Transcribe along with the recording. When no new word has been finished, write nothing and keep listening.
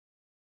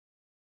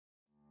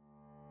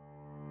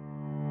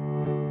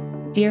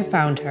Dear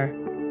Founder,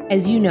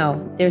 as you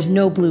know, there's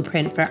no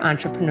blueprint for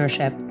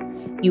entrepreneurship.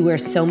 You wear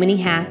so many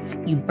hats,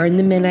 you burn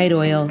the midnight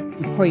oil,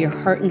 you pour your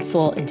heart and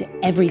soul into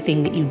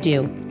everything that you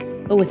do.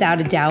 But without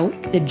a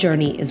doubt, the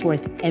journey is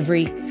worth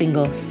every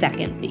single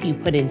second that you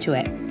put into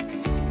it.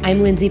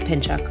 I'm Lindsay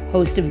Pinchuk,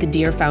 host of the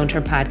Dear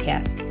Founder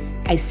podcast.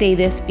 I say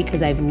this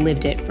because I've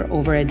lived it for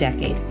over a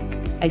decade.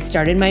 I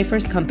started my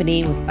first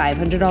company with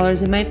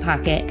 $500 in my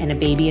pocket and a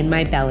baby in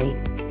my belly.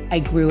 I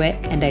grew it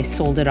and I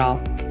sold it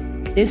all.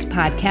 This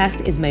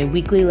podcast is my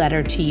weekly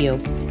letter to you.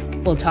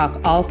 We'll talk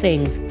all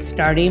things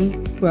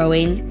starting,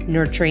 growing,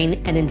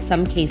 nurturing, and in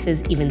some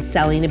cases, even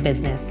selling a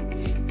business.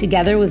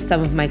 Together with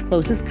some of my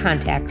closest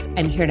contacts,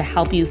 I'm here to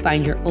help you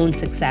find your own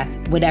success,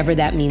 whatever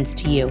that means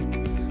to you.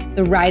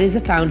 The ride as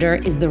a founder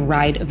is the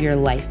ride of your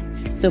life.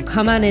 So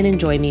come on in and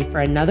join me for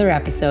another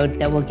episode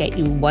that will get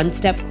you one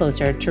step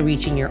closer to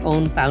reaching your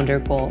own founder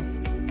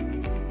goals.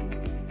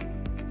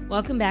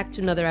 Welcome back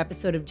to another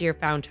episode of Dear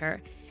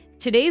Founder.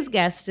 Today's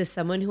guest is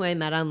someone who I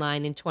met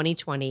online in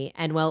 2020,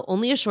 and while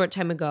only a short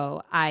time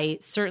ago, I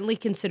certainly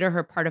consider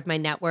her part of my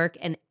network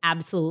and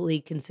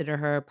absolutely consider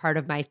her part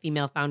of my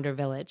female founder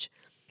village.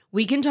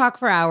 We can talk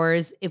for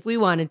hours if we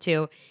wanted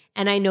to,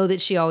 and I know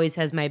that she always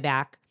has my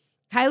back.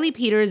 Kylie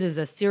Peters is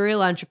a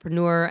serial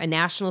entrepreneur, a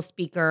national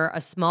speaker,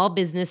 a small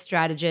business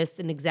strategist,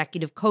 an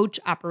executive coach,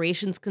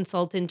 operations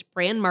consultant,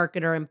 brand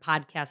marketer, and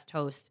podcast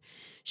host.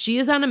 She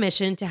is on a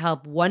mission to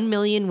help 1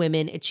 million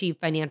women achieve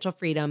financial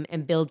freedom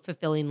and build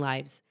fulfilling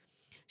lives.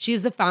 She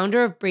is the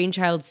founder of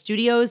Brainchild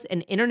Studios,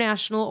 an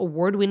international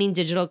award-winning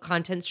digital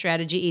content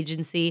strategy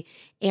agency,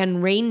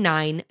 and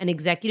Rain9, an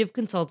executive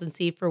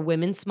consultancy for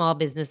women small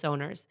business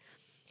owners.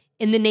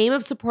 In the name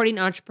of supporting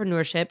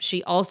entrepreneurship,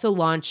 she also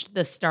launched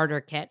the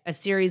Starter Kit, a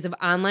series of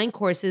online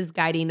courses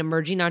guiding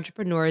emerging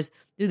entrepreneurs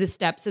through the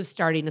steps of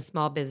starting a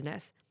small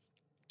business.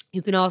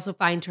 You can also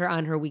find her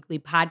on her weekly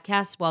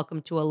podcast,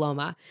 Welcome to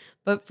Aloma.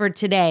 But for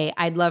today,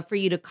 I'd love for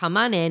you to come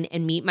on in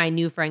and meet my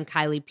new friend,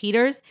 Kylie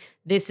Peters.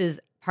 This is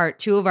part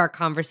 2 of our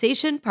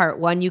conversation. Part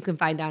 1 you can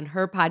find on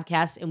her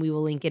podcast, and we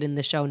will link it in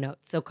the show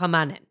notes. So come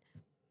on in.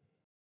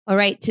 All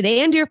right,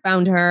 today on Dear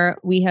Founder,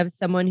 we have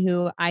someone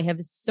who I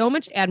have so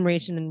much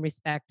admiration and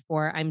respect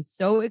for. I'm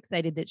so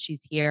excited that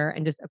she's here.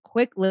 And just a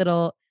quick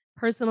little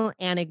personal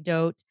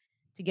anecdote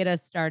to get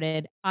us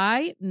started.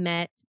 I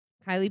met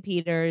Kylie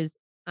Peters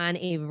on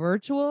a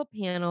virtual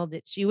panel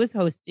that she was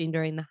hosting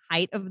during the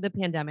height of the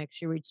pandemic.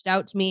 She reached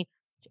out to me,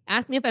 she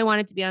asked me if I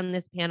wanted to be on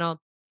this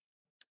panel.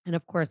 And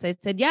of course I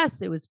said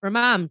yes, it was for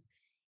moms.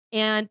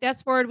 And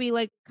fast forward, we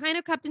kind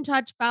of kept in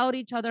touch, followed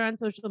each other on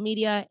social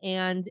media.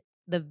 And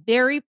the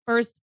very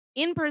first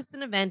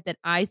in-person event that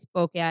I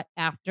spoke at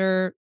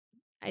after,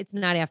 it's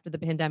not after the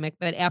pandemic,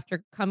 but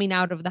after coming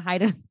out of the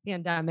height of the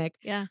pandemic.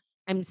 Yeah.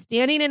 I'm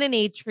standing in an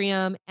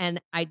atrium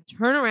and I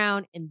turn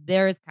around and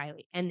there's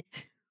Kylie. And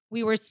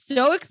we were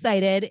so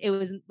excited. It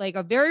was like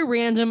a very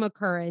random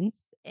occurrence.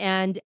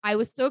 And I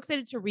was so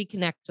excited to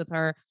reconnect with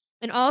her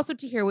and also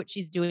to hear what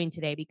she's doing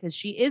today, because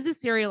she is a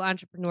serial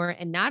entrepreneur.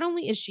 And not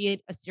only is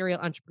she a serial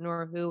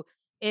entrepreneur who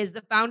is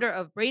the founder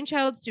of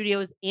Brainchild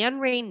Studios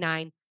and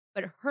Rain9,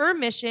 but her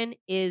mission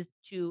is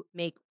to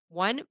make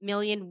 1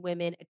 million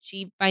women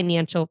achieve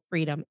financial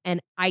freedom.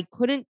 And I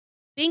couldn't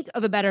think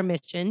of a better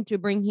mission to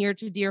bring here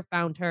to Dear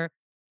Founder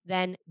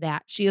than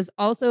that. She is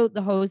also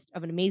the host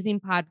of an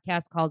amazing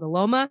podcast called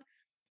Aloma,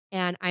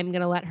 and I'm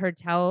going to let her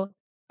tell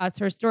us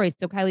her story.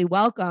 So Kylie,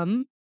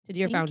 welcome to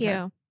Dear Founder.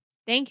 Thank you.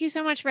 Thank you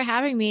so much for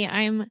having me.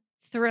 I'm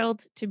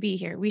thrilled to be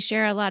here. We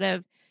share a lot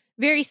of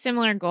very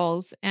similar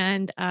goals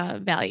and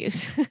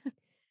values.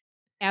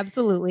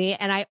 Absolutely.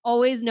 And I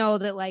always know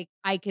that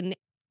I can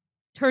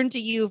turn to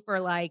you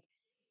for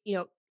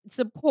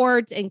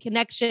support and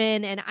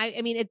connection. And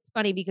I mean, it's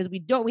funny because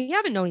we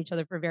haven't known each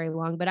other for very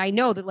long, but I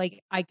know that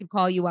I could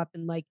call you up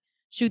and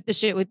shoot the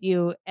shit with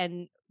you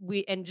and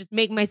just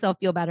make myself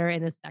feel better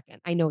in a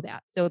second. I know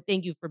that. So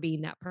thank you for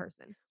being that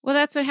person. Well,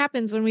 that's what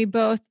happens when we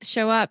both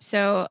show up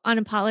so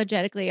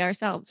unapologetically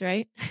ourselves,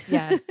 right?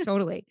 Yes,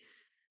 totally.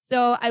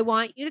 So I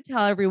want you to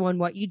tell everyone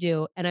what you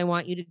do, and I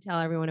want you to tell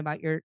everyone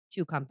about your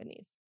 2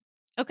 companies.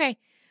 Okay.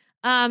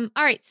 All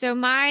right. So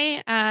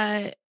my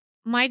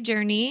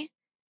journey,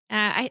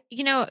 not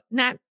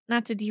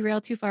to derail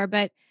too far,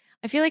 but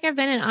I feel like I've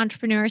been an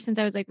entrepreneur since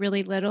I was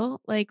really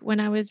little. Like when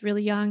I was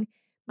really young,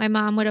 my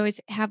mom would always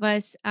have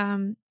us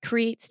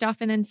create stuff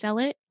and then sell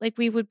it. Like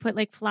we would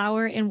put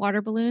flour in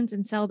water balloons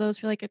and sell those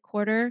for a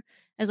quarter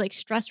as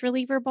stress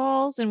reliever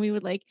balls, and we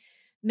would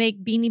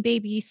make Beanie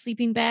Baby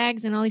sleeping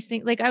bags and all these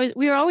things.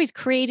 We were always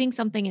creating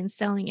something and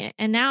selling it.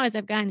 And now as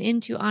I've gotten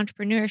into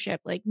entrepreneurship,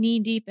 knee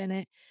deep in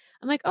it,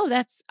 I'm like, oh,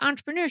 that's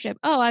entrepreneurship.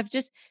 Oh,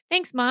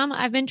 thanks, Mom.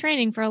 I've been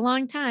training for a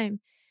long time.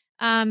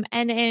 And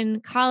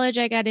in college,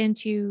 I got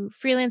into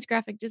freelance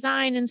graphic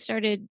design and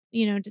started,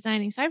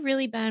 designing. So I've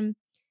really been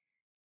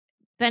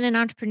an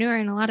entrepreneur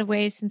in a lot of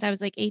ways since I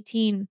was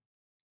 18.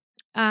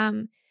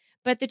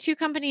 But the 2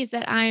 companies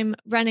that I'm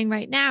running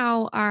right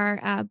now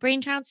are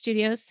Brainchild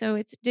Studios. So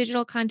it's a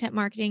digital content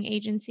marketing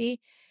agency.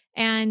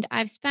 And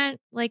I've spent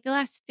the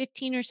last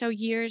 15 or so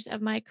years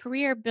of my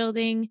career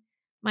building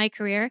my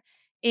career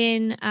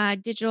in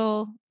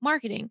digital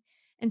marketing.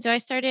 And so I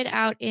started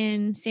out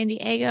in San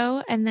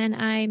Diego and then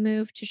I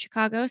moved to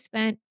Chicago,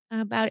 spent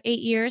about 8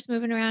 years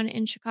moving around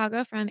in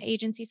Chicago from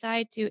agency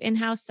side to in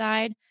house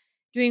side,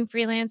 doing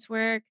freelance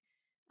work,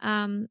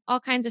 all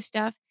kinds of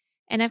stuff.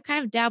 And I've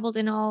kind of dabbled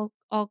in all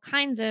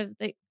kinds of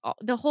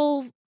the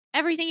whole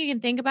everything you can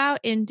think about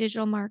in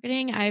digital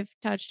marketing. I've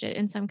touched it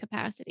in some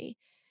capacity.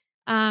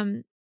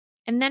 Um,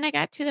 and then I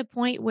got to the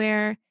point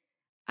where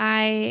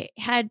I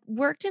had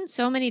worked in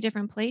so many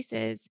different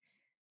places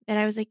that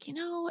I was like,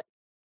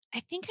 I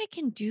think I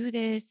can do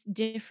this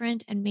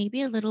different and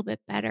maybe a little bit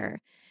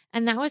better.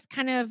 And that was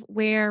kind of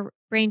where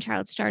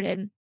Brainchild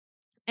started.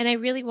 And I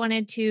really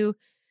wanted to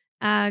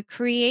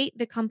create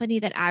the company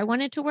that I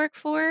wanted to work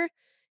for.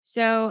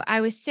 So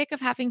I was sick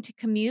of having to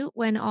commute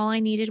when all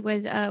I needed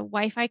was a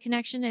Wi Fi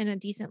connection and a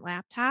decent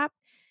laptop.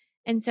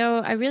 And so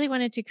I really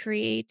wanted to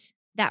create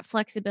that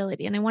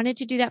flexibility. And I wanted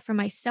to do that for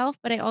myself,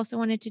 but I also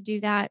wanted to do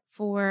that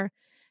for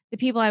the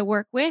people I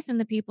work with and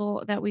the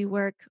people that we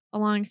work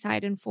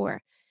alongside and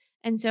for.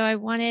 And so I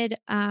wanted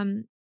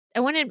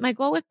my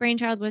goal with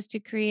Brainchild was to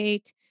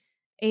create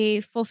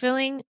a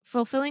fulfilling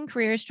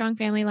career, strong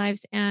family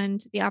lives,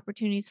 and the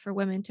opportunities for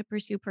women to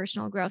pursue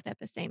personal growth at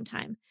the same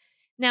time.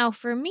 Now,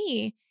 for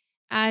me,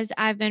 as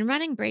I've been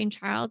running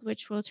Brainchild,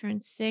 which will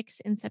turn 6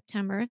 in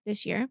September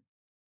this year. um,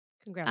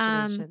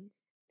 Congratulations.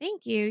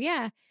 Thank you.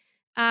 Yeah.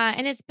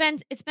 And it's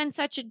been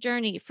such a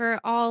journey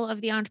for all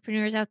of the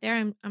entrepreneurs out there.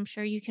 I'm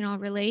sure you can all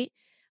relate.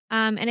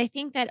 And I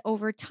think that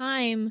over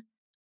time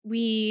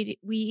we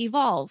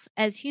evolve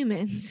as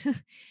humans.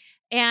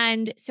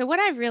 And so what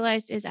I've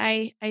realized is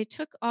I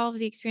took all of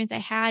the experience I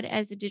had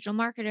as a digital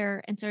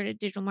marketer and started a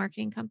digital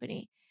marketing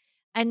company.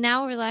 And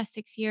now over the last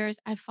 6 years,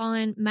 I've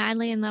fallen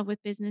madly in love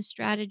with business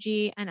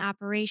strategy and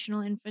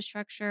operational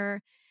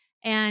infrastructure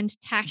and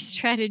tax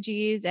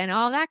strategies and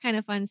all that kind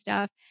of fun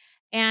stuff.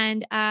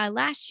 And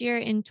last year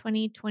in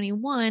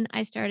 2021,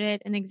 I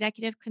started an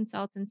executive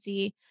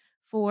consultancy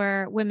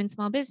for women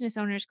small business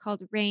owners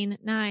called Rain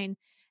 9.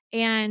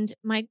 And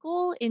my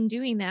goal in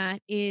doing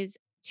that is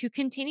to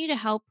continue to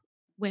help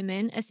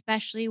women,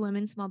 especially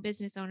women small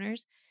business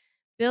owners,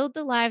 build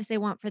the lives they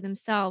want for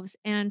themselves.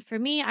 And for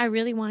me, I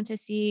really want to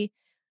see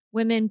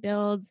women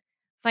build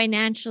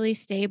financially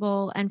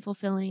stable and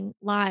fulfilling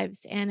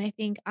lives. And I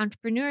think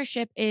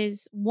entrepreneurship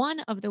is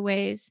one of the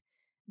ways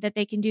that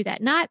they can do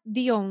that. Not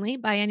the only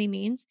by any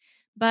means,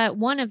 but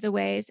one of the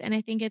ways. And I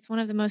think it's one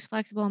of the most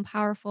flexible and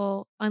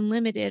powerful,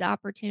 unlimited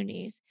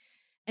opportunities.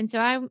 And so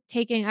I'm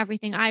taking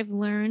everything I've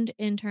learned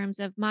in terms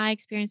of my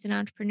experience in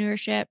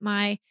entrepreneurship,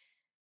 my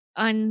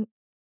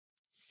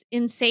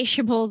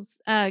insatiable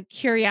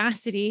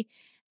curiosity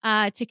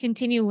to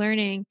continue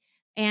learning.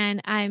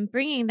 And I'm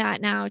bringing that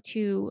now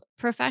to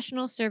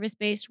professional service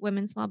based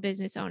women small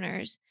business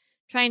owners,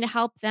 trying to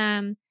help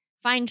them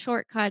find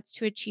shortcuts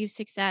to achieve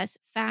success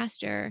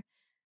faster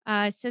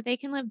so they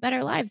can live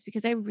better lives.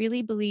 Because I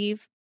really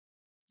believe,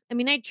 I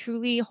mean, I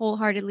truly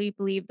wholeheartedly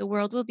believe the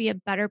world will be a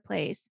better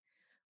place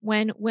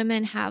when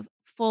women have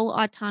full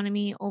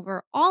autonomy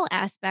over all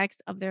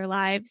aspects of their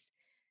lives,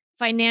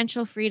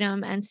 financial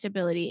freedom and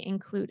stability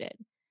included.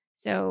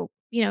 So,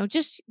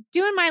 just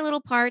doing my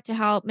little part to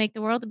help make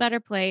the world a better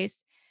place.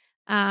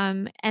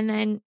 And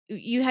then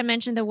you had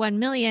mentioned the 1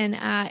 million.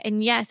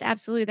 And yes,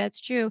 absolutely,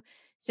 that's true.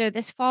 So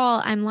this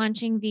fall, I'm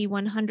launching the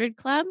 100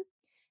 Club.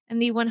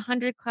 And the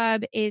 100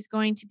 Club is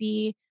going to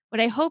be what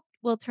I hope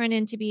will turn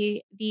into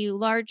be the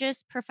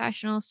largest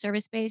professional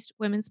service based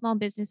women small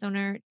business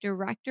owner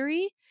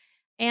directory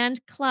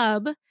and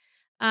club.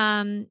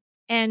 um,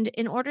 and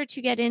in order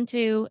to get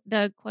into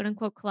the quote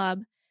unquote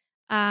club,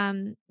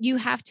 you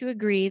have to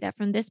agree that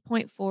from this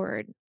point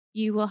forward,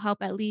 you will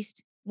help at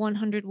least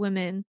 100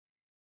 women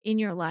in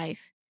your life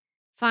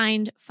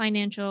find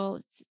financial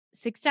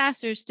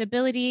success or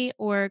stability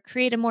or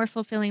create a more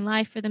fulfilling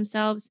life for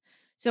themselves.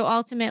 So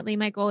ultimately,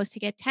 my goal is to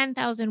get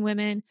 10,000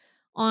 women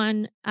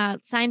on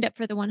signed up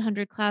for the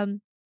 100 Club,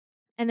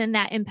 and then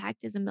that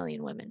impact is 1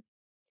 million women.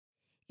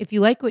 If you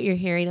like what you're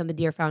hearing on the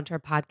Dear Founder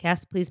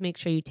podcast, please make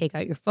sure you take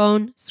out your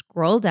phone,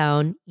 scroll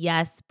down.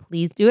 Yes,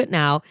 please do it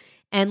now,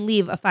 and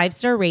leave a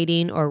 5-star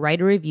rating or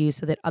write a review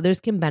so that others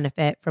can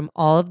benefit from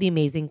all of the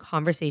amazing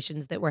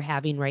conversations that we're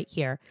having right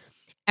here.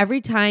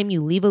 Every time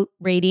you leave a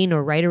rating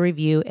or write a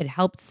review, it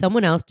helps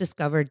someone else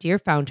discover Dear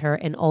Founder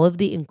and all of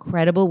the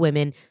incredible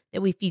women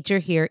that we feature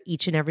here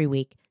each and every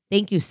week.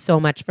 Thank you so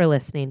much for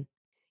listening.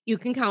 You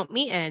can count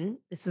me in.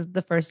 This is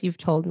the first you've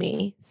told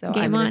me, so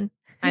Game on.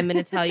 I'm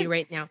gonna tell you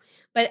right now.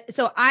 But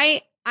so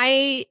I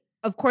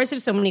of course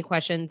have so many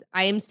questions.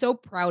 I am so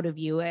proud of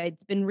you.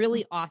 It's been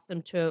really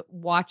awesome to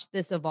watch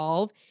this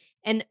evolve.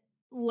 And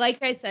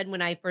like I said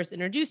when I first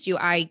introduced you,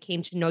 I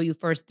came to know you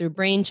first through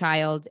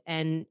Brainchild.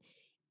 And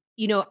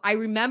I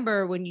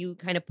remember when you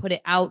kind of put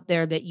it out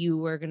there that you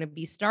were going to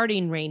be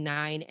starting Rain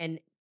 9. And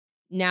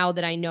now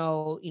that I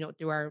know,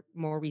 through our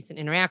more recent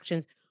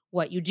interactions,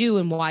 what you do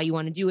and why you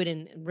want to do it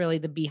and really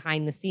the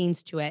behind the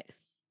scenes to it,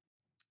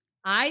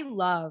 I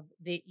love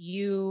that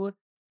you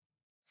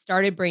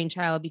started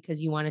Brainchild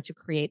because you wanted to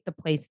create the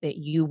place that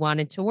you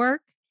wanted to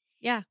work.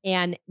 Yeah.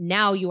 And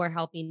now you are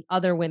helping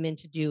other women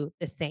to do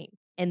the same.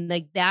 And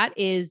like that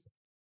is,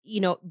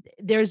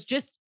 there's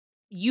just,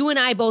 you and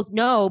I both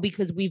know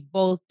because we've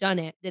both done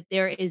it, that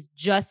there is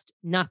just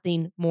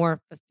nothing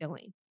more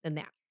fulfilling than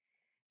that.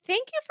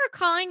 Thank you for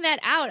calling that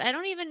out. I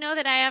don't even know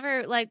that I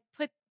ever like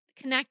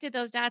connected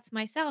those dots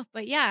myself,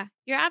 but yeah,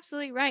 you're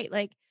absolutely right.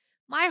 Like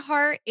my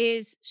heart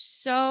is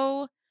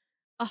so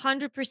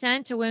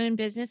 100% to women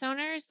business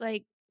owners.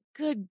 Like,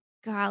 good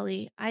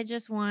golly, I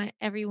just want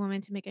every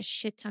woman to make a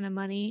shit ton of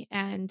money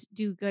and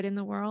do good in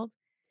the world.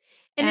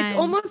 And it's And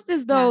almost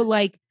as though yeah.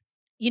 like,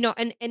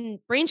 and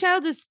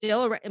Brainchild is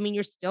still, I mean,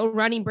 you're still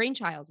running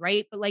Brainchild,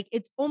 right? But like,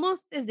 it's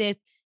almost as if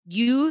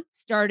you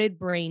started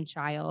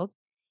Brainchild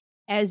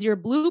as your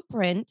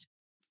blueprint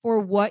for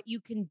what you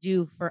can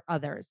do for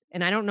others.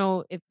 And I don't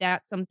know if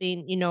that's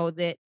something,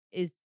 that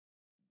is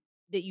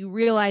that you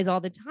realize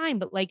all the time,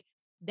 but like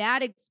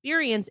that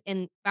experience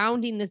and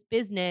founding this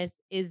business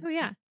is Oh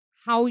yeah.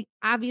 how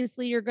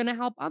obviously you're going to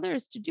help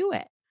others to do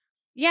it.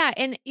 Yeah,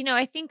 and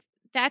I think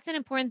that's an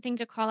important thing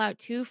to call out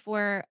too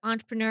for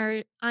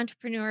entrepreneurs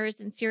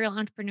and serial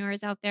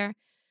entrepreneurs out there.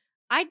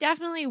 I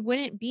definitely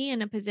wouldn't be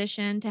in a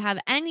position to have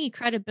any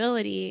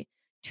credibility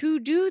to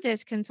do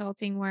this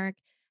consulting work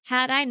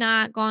had I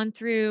not gone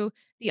through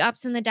the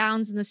ups and the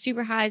downs and the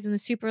super highs and the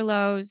super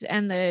lows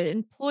and the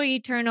employee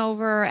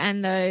turnover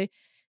and the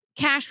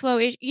cash flow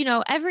is,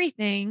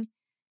 everything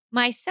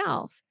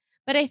myself.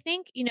 But I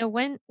think,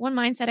 one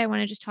mindset I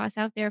want to just toss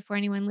out there for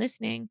anyone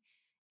listening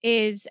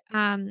is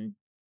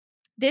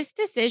this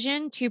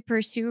decision to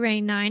pursue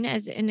Reign 9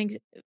 as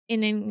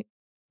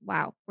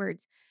wow,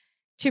 words,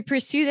 to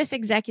pursue this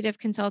executive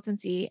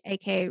consultancy,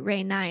 aka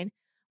Reign 9,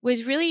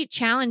 was really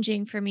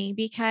challenging for me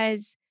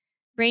because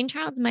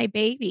Brainchild's my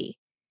baby.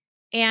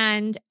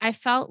 And I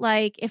felt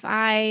like if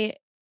I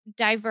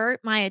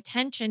divert my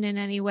attention in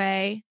any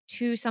way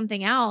to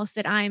something else,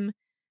 that I'm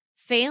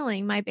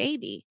failing my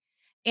baby.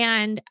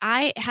 And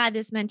I had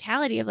this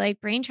mentality of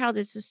like Brainchild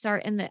is the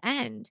start and the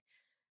end.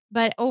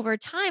 But over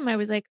time, I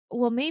was like,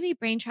 well, maybe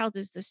Brainchild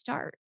is the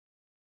start.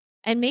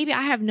 And maybe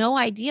I have no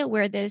idea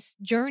where this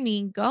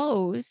journey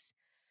goes.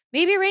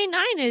 Maybe Reign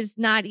 9 is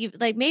not even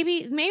like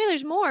maybe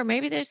there's more.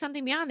 Maybe there's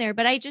something beyond there.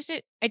 But I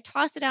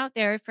toss it out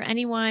there for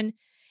anyone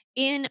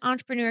in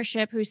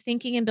entrepreneurship who's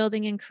thinking and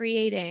building and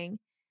creating.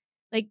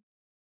 Like,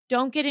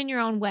 don't get in your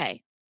own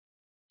way,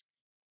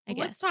 I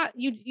Well, let's guess. talk.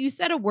 You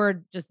said a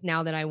word just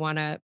now that I want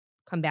to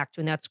come back to,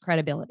 and that's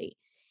credibility.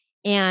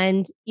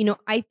 And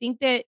I think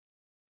that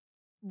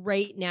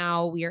right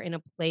now we are in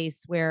a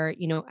place where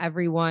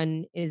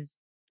everyone is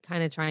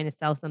kind of trying to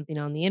sell something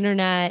on the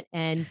internet,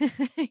 and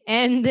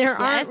there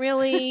aren't Yes.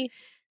 really,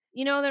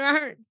 there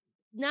aren't,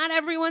 not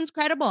everyone's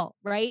credible,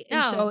 right?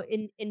 And so,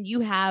 No. and you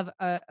have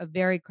a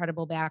very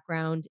credible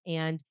background,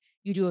 and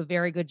you do a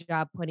very good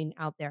job putting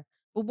out there.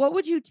 But what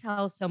would you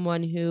tell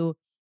someone who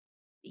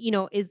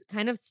is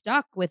kind of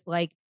stuck with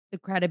like the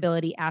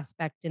credibility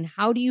aspect, and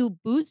how do you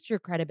boost your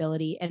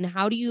credibility, and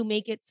how do you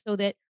make it so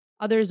that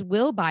others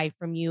will buy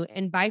from you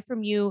and buy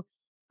from you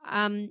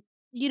um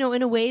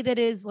in a way that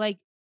is like,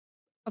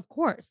 of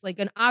course, like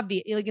an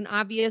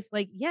obvious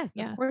like, yes,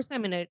 of Yeah. course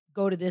I'm going to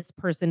go to this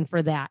person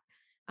for that.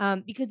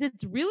 Because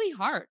it's really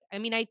hard. I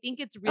mean, I think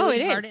it's Oh,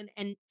 really it hard,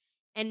 is.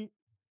 and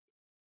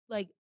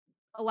like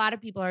a lot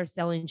of people are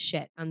selling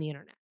shit on the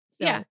internet.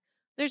 Yeah. So,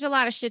 There's a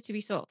lot of shit to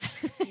be sold.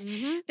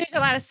 mhm. There's a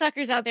lot of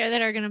suckers out there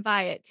that are gonna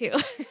buy it too.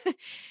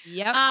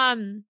 Yep.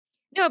 Um,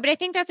 no, but I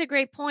think that's a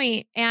great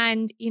point,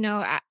 and,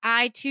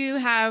 I too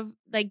have,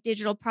 like,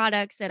 digital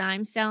products that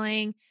I'm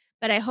selling,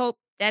 but I hope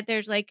that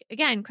there's, like,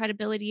 again,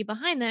 credibility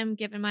behind them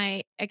given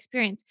my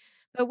experience.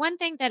 But one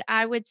thing that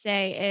I would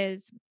say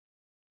is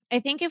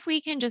I think if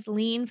we can just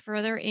lean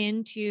further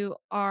into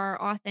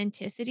our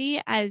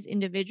authenticity as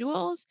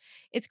individuals,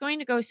 it's going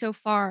to go so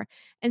far.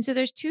 And so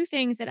there's two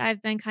things that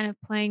I've been kind of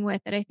playing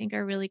with that I think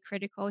are really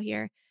critical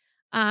here.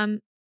 Um,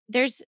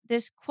 there's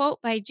this quote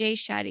by Jay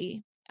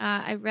Shetty.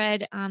 I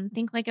read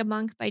Think Like a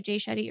Monk by Jay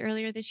Shetty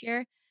earlier this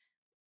year,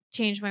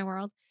 changed my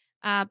world.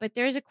 But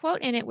there's a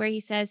quote in it where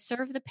he says,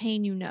 serve the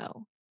pain you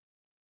know.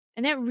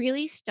 And that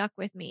really stuck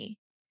with me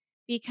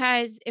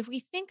because if we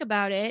think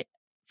about it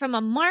from a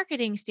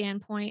marketing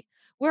standpoint,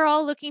 we're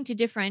all looking to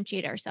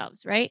differentiate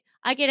ourselves, right?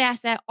 I get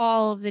asked that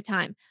all of the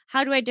time.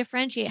 How do I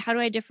differentiate? How do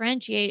I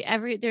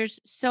differentiate? There's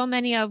so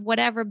many of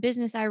whatever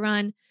business I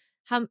run.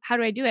 How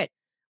do I do it?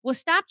 Well,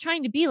 stop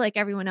trying to be like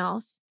everyone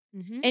else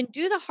Mhm. and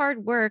do the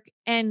hard work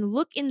and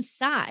look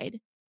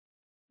inside.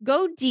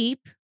 Go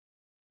deep,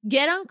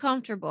 get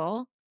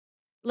uncomfortable.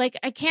 Like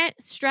I can't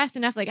stress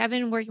enough. Like I've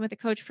been working with a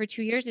coach for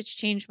 2 years. It's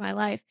changed my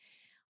life.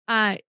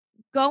 Uh,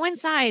 Go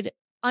inside,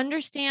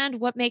 understand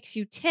what makes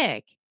you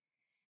tick,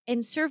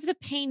 and serve the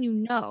pain you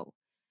know,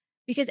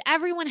 because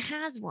everyone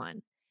has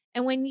one.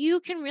 And when you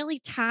can really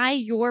tie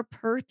your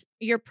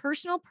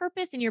personal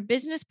purpose and your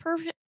business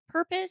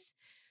purpose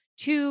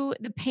to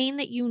the pain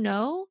that you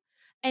know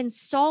and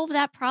solve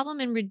that problem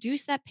and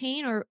reduce that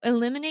pain or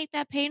eliminate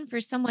that pain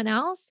for someone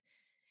else,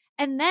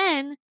 and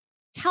then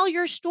tell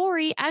your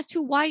story as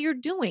to why you're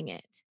doing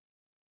it.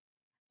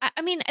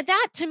 I mean,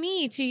 that to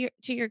me, to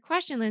your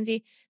question,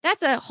 Lindsay,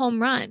 that's a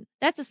home run.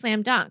 That's a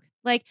slam dunk.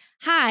 Like,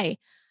 "Hi,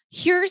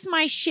 here's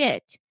my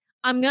shit.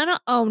 I'm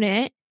gonna own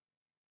it.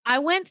 I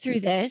went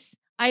through this.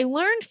 I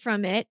learned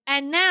from it,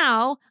 and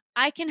now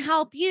I can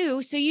help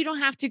you so you don't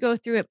have to go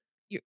through it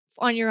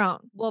on your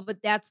own." Well,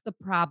 but that's the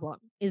problem,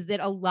 is that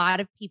a lot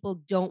of people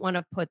don't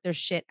wanna put their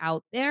shit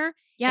out there, and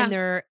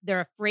Yeah.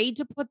 they're afraid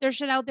to put their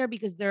shit out there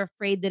because they're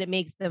afraid that it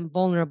makes them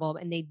vulnerable,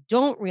 and they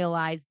don't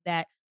realize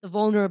that the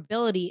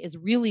vulnerability is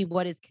really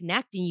what is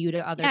connecting you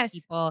to other Yes.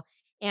 people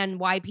and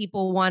why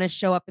people wanna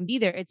show up and be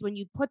there. It's when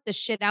you put the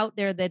shit out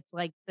there that's,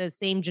 like, the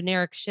same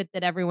generic shit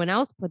that everyone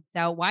else puts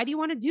out, why do you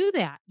wanna do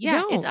that? You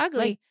Yeah, it's don't. Like,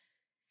 ugly.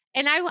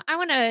 And I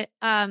wanna,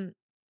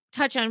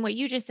 touch on what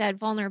you just said,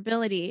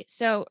 vulnerability.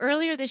 So,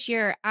 earlier this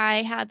year,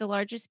 I had the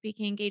largest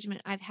speaking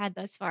engagement I've had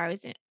thus far. I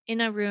was in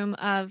a room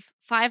of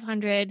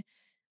 500,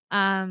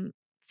 um,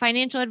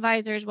 financial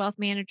advisors, wealth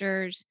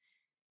managers,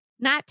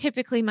 not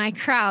typically my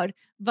crowd,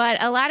 but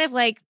a lot of,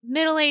 like,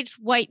 middle-aged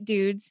white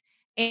dudes,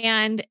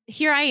 and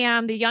here I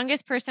am, the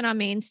youngest person on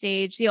main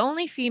stage, the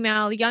only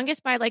female, the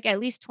youngest by, like, at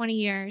least 20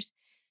 years,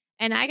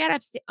 and I got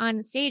up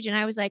on stage and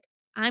I was like,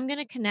 "I'm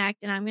gonna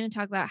connect and I'm gonna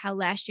talk about how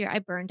last year I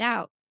burned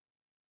out."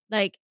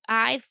 Like,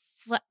 I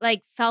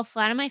fell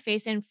flat on my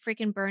face and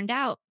freaking burned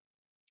out.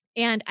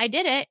 And I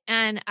did it,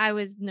 and I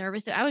was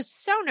nervous. I was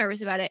so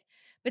nervous about it.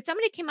 But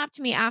somebody came up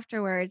to me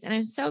afterwards, and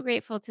I'm so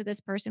grateful to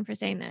this person for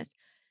saying this,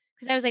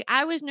 because I was like,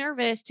 I was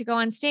nervous to go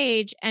on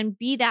stage and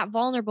be that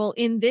vulnerable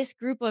in this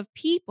group of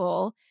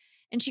people.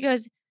 And she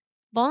goes,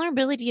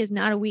 "Vulnerability is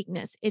not a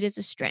weakness, it is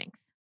a strength."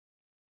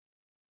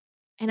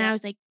 And I yep.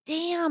 was like,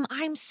 "Damn,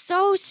 I'm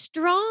so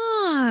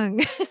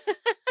strong."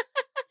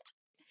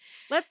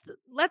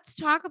 Let's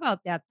talk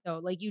about that though.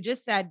 Like you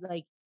just said,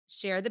 like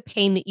share the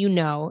pain that you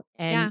know,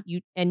 Yeah.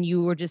 and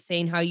you were just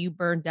saying how you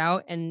burned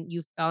out and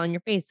you fell on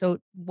your face. So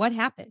what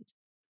happened?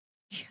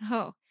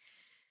 Oh,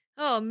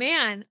 oh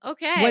man. What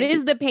Okay.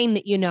 is the pain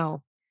that you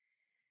know?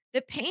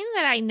 The pain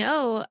that I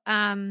know,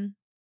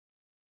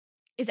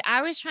 is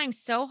I was trying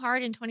so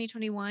hard in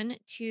 2021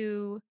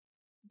 to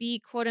be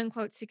quote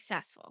unquote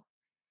successful.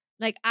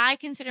 Like, I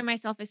consider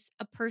myself as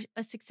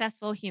a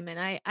successful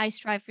human. I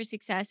strive for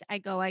success. I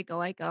go, I go,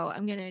 I go.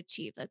 I'm gonna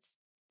achieve. That's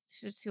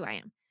just who I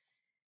am.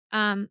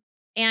 Um,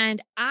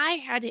 and I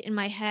had it in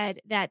my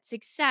head that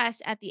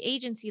success at the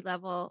agency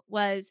level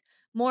was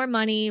more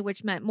money,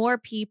 which meant more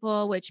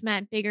people, which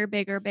meant bigger,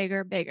 bigger,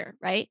 bigger, bigger,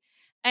 right?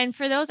 And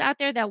for those out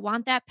there that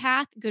want that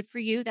path, good for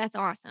you. That's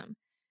awesome.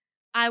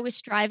 I was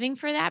striving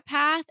for that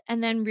path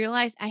and then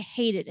realized I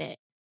hated it.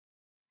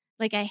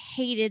 Like, I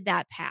hated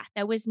that path.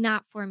 That was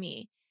not for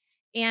me.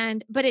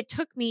 But it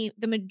took me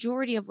the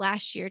majority of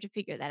last year to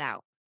figure that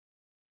out.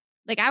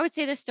 Like, I would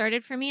say this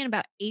started for me in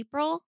about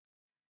April,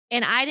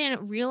 and I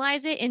didn't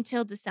realize it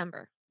until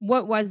December.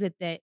 What was it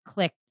that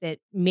clicked that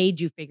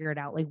made you figure it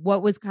out? Like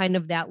what was kind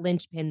of that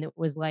linchpin that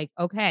was like,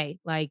 okay,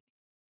 like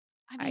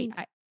I mean,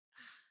 I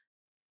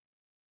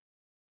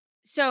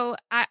so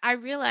I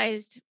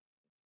realized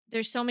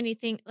there's so many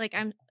things, like,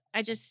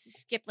 I just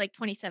skipped like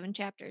 27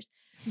 chapters.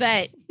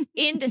 But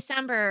in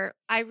December,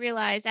 I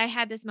realized I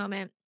had this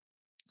moment.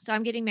 So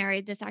I'm getting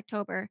married this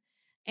October,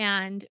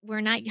 and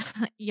we're not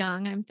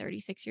young. I'm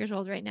 36 years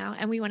old right now,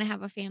 and we want to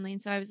have a family.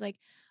 And so I was like,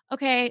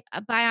 okay,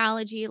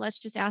 biology, let's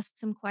just ask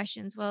some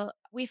questions. Well,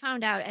 we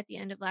found out at the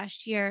end of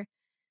last year,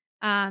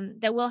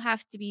 that we'll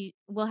have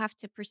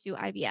to pursue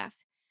IVF.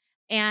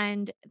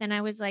 And then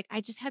I was like,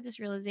 I just had this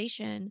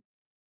realization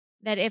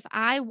that if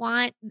I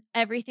want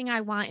everything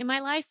I want in my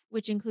life,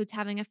 which includes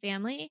having a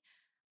family,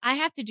 I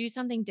have to do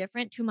something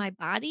different to my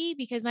body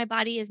because my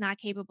body is not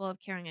capable of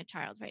carrying a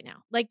child right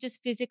now. Like, just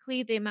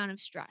physically, the amount of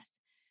stress.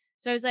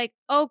 So I was like,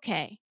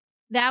 okay,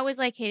 that was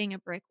like hitting a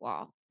brick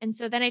wall. And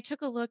so then I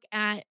took a look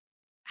at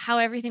how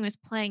everything was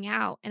playing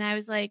out. And I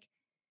was like,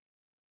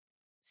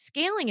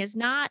 scaling is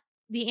not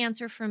the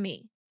answer for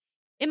me.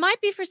 It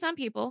might be for some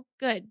people.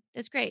 Good.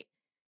 That's great.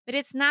 But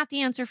it's not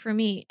the answer for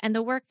me. And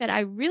the work that I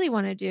really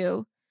want to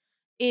do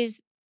is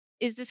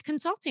this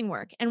consulting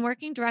work and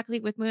working directly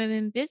with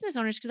women business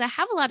owners, because I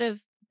have a lot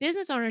of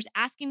business owners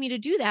asking me to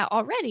do that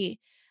already.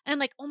 And I'm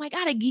like, "Oh my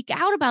god, I geek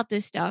out about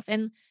this stuff."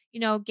 And,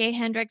 Gay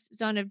Hendricks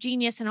Zone of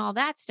Genius and all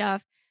that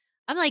stuff.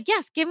 I'm like,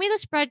 "Yes, give me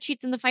the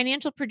spreadsheets and the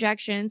financial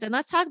projections, and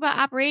let's talk about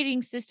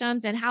operating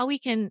systems and how we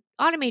can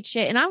automate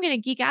shit." And I'm going to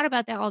geek out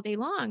about that all day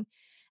long.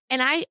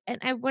 And I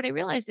what I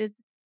realized is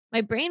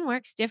my brain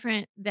works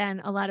different than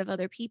a lot of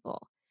other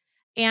people.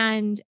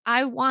 And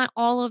I want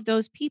all of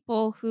those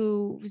people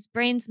whose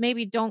brains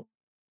maybe don't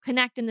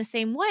connect in the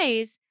same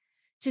ways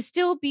to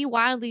still be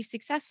wildly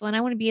successful. And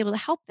I want to be able to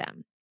help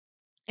them.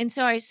 And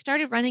so I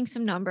started running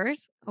some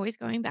numbers, always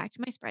going back to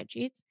my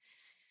spreadsheets.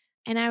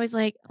 And I was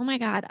like, oh my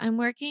God, I'm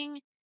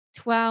working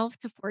 12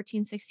 to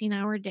 14,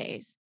 16-hour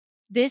days.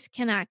 This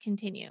cannot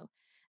continue.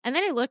 And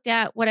then I looked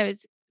at what I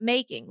was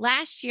making.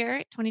 Last year,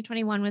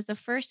 2021, was the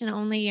first and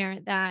only year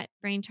that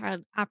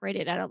Brainchild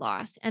operated at a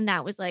loss. And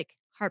that was like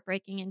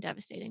heartbreaking and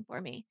devastating for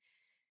me.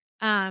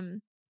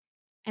 Um,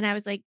 and I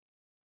was like,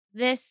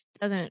 this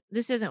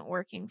isn't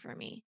working for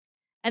me.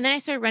 And then I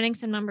started running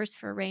some numbers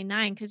for Ray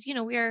 9 because,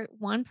 we are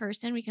one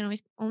person. We can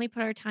always only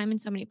put our time in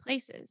so many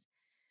places.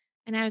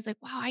 And I was like,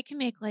 wow, I can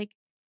make like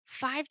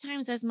 5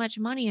 times as much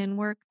money and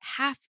work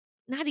half,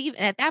 not even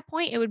at that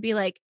point, it would be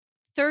like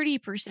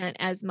 30%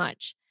 as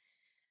much.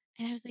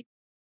 And I was like,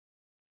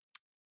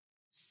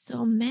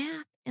 so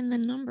math and the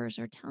numbers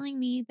are telling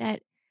me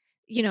that,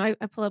 I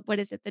pull up, what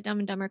is it? The Dumb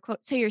and Dumber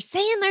quote. So you're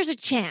saying there's a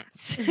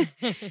chance.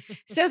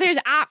 So there's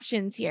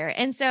options here.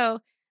 And so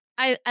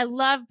I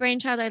love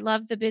Brainchild. I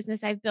love the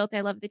business I've built.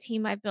 I love the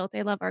team I've built.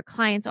 I love our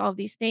clients, all of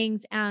these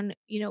things. And,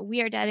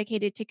 we are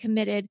dedicated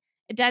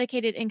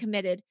and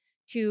committed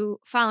to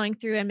following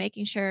through and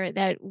making sure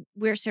that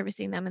we're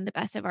servicing them in the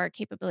best of our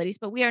capabilities.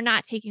 But we are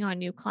not taking on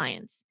new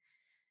clients.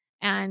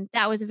 And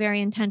that was a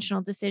very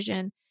intentional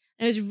decision.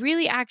 And it was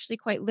really actually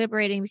quite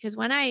liberating because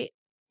when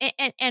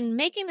and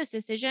making this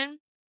decision,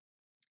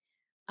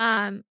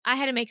 I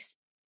had to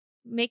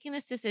making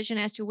this decision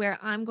as to where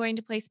I'm going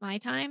to place my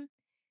time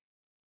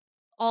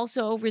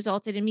also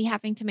resulted in me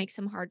having to make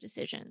some hard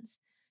decisions.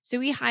 So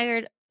we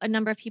hired a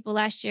number of people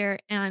last year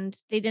and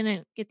they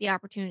didn't get the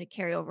opportunity to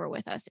carry over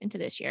with us into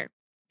this year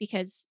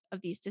because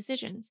of these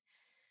decisions.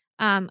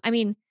 I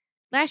mean,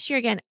 last year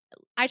again,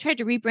 I tried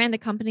to rebrand the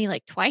company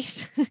like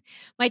twice.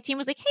 My team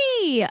was like,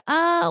 "Hey,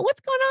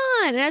 what's going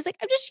on?" And I was like,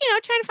 "I'm just,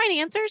 trying to find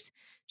answers.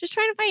 Just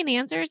trying to find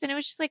answers." And it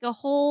was just like a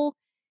whole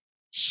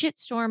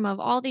shitstorm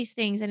of all these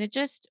things. And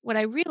what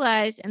I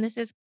realized, and this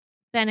has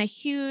been a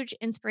huge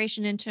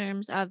inspiration in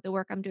terms of the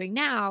work I'm doing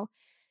now,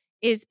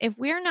 is if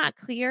we're not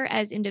clear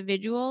as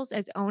individuals,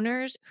 as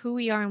owners, who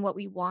we are and what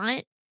we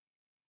want,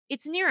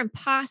 it's near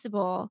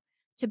impossible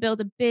to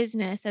build a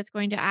business that's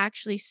going to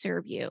actually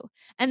serve you.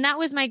 And that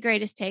was my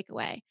greatest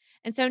takeaway.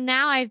 And so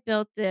now I've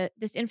built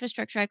this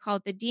infrastructure. I call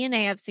it the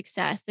DNA of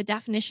success, the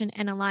definition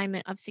and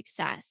alignment of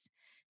success.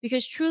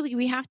 Because truly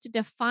we have to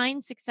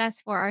define success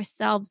for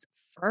ourselves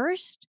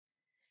first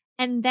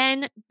and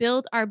then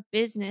build our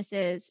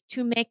businesses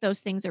to make those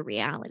things a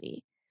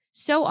reality.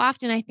 So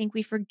often I think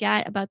we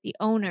forget about the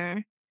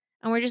owner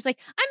and we're just like,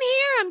 I'm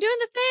here, I'm doing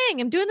the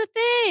thing.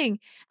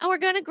 And we're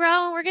going to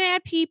grow and we're going to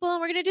add people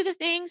and we're going to do the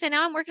things. And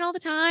now I'm working all the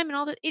time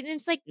and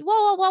it's like,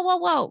 whoa, whoa, whoa, whoa,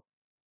 whoa.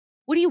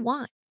 What do you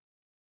want?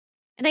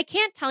 And I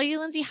can't tell you,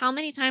 Lindsay, how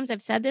many times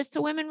I've said this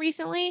to women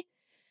recently.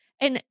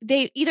 And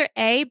they either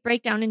A,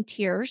 break down in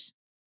tears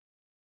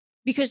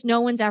because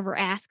no one's ever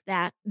asked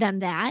them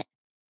that,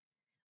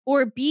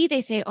 or B,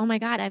 they say, "Oh my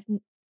god,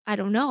 I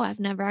don't know, I've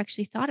never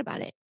actually thought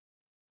about it."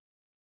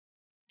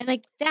 And,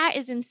 like, that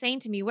is insane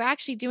to me. We're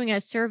actually doing a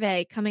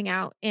survey coming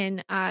out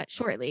in,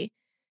 shortly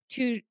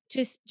to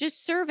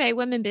just survey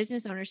women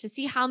business owners to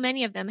see how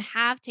many of them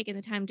have taken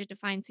the time to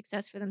define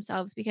success for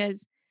themselves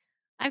because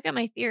I've got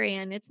my theory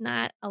and it's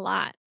not a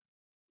lot.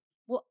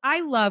 Well,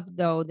 I love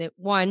though that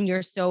one,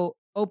 you're so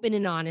open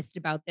and honest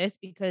about this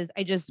because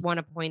I just want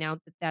to point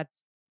out that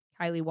that's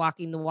Kylie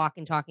walking the walk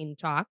and talking the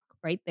talk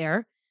right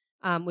there,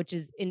 which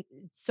is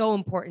so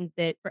important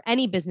that for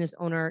any business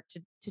owner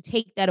to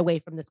take that away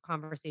from this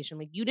conversation.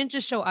 Like you didn't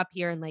just show up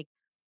here and like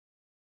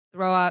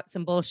throw out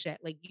some bullshit.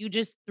 Like you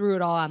just threw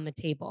it all on the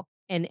table,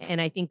 and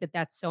I think that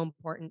that's so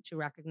important to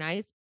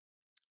recognize,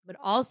 but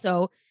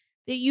also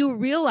that you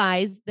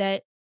realize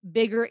that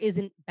bigger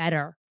isn't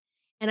better.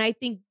 And I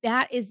think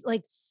that is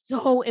like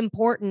so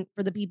important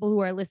for the people who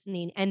are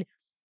listening. And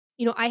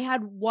I've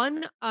had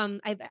one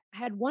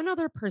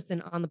other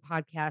person on the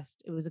podcast.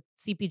 It was a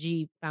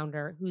CPG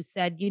founder who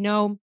said,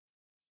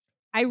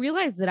 I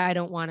realize that I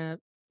don't want to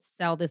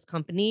sell this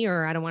company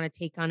or I don't want to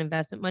take on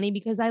investment money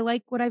because I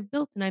like what I've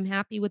built and I'm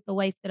happy with the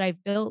life that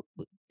I've built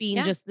being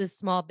Yeah. just this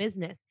small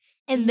business.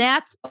 And Mhm.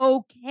 that's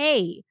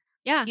okay.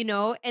 Yeah.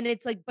 And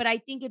it's like, but I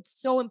think it's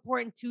so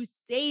important to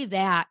say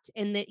that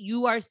and that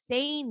you are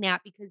saying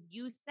that because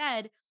you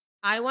said,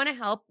 I want to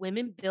help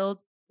women build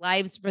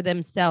lives for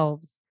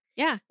themselves.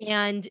 Yeah.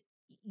 And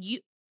you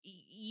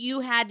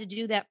you had to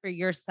do that for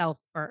yourself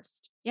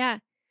first. Yeah.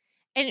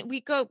 And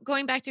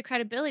going back to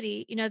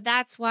credibility,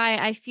 that's why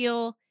I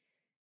feel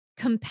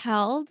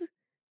compelled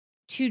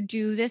to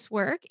do this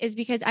work is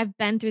because I've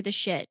been through the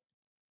shit.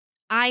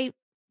 I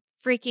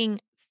freaking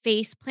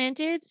face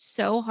planted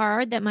so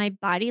hard that my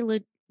body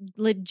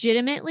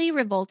legitimately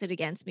revolted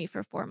against me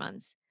for 4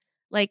 months.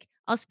 Like,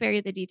 I'll spare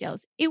you the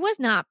details. It was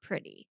not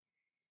pretty.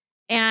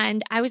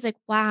 And I was like,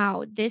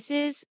 wow, this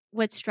is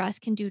what stress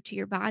can do to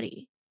your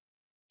body.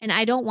 And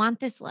I don't want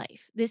this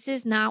life. This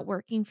is not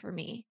working for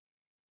me.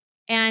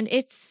 And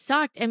it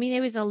sucked. I mean,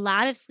 it was a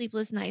lot of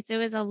sleepless nights. It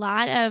was a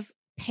lot of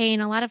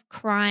pain, a lot of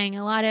crying,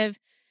 a lot of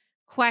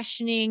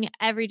questioning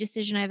every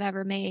decision I've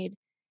ever made.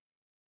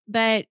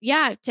 But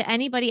yeah, to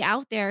anybody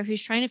out there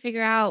who's trying to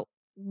figure out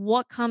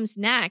what comes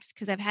next,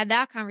 because I've had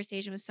that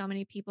conversation with so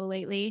many people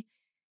lately,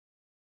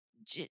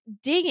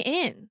 dig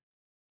in,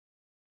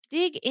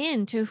 dig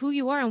into who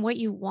you are and what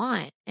you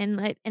want, and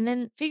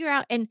then figure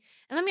out. And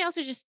let me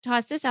also just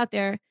toss this out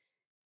there: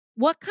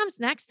 what comes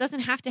next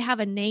doesn't have to have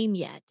a name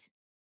yet.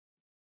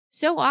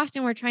 So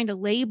often we're trying to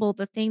label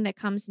the thing that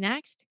comes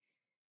next,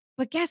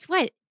 but guess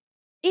what?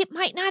 it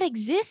might not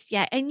exist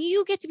yet, and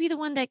you get to be the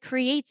one that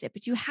creates it,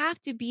 but you have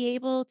to be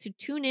able to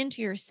tune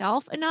into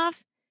yourself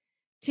enough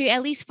to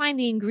at least find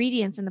the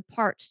ingredients and the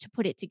parts to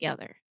put it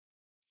together.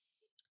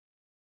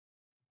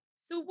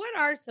 So what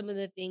are some of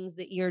the things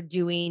that you're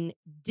doing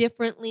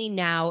differently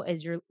now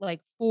as you're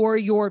like for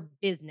your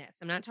business?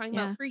 I'm not talking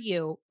about Yeah. for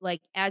you.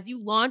 Like as you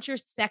launch your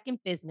second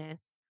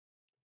business,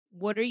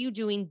 what are you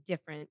doing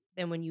different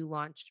than when you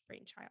launched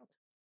Brainchild?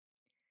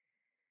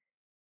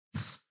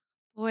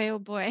 Boy, oh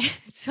boy,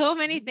 so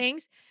many Mhm.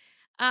 things.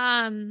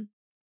 Um,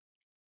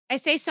 I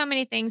say so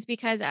many things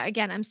because,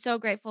 again, I'm so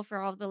grateful for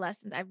all of the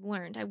lessons I've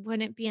learned. I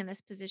wouldn't be in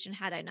this position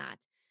had I not.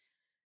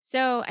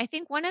 So, I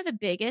think one of the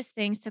biggest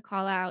things to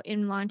call out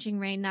in launching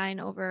Rain 9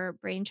 over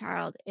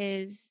Brainchild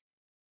is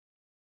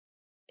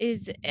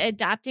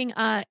adopting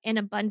an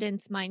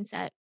abundance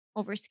mindset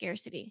over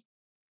scarcity.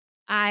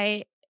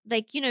 I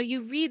like,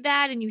 you read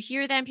that and you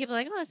hear that and people are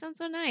like, "Oh, that sounds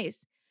so nice."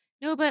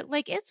 No, but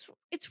like it's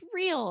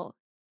real.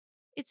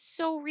 It's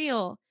so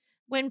real.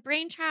 When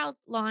Brainchild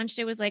launched,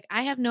 it was like,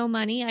 I have no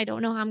money. I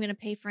don't know how I'm going to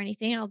pay for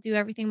anything. I'll do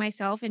everything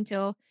myself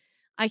until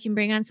I can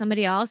bring on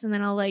somebody else, and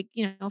then I'll like,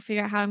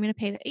 figure out how I'm going to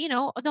pay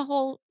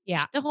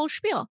Yeah. the whole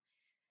spiel.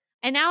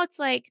 And now it's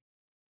like,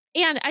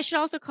 and I should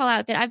also call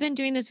out that I've been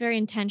doing this very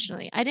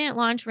intentionally. I didn't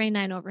launch Rain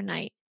 9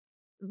 overnight.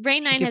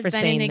 Rain Thank 9 you has for been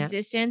in saying that.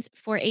 existence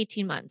for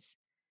 18 months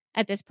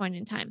at this point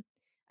in time.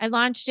 I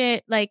launched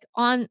it like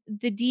on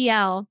the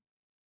DL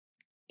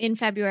in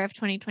February of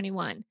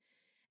 2021.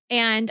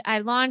 And I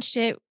launched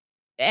it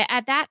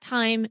at that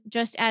time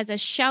just as a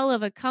shell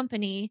of a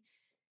company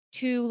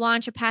to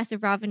launch a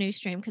passive revenue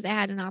stream because I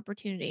had an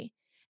opportunity.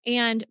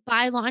 And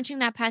by launching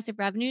that passive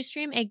revenue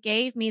stream, it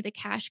gave me the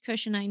cash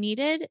cushion I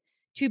needed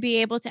to be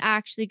able to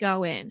actually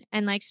go in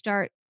and like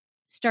start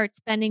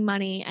spending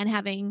money and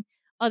having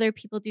other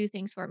people do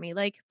things for me.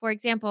 Like for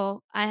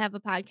example, I have a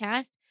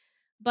podcast,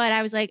 but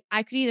I was like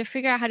I could either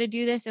figure out how to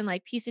do this and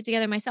like piece it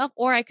together myself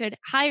or I could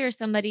hire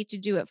somebody to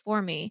do it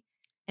for me.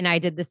 And I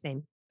did the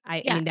same.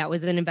 I Yeah, mean, that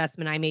was an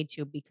investment I made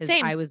too because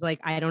same. I was like,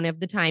 I don't have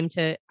the time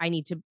to I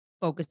need to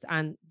focus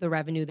on the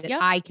revenue that Yep,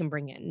 I can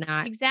bring in, not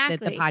that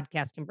the exactly.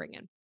 podcast can bring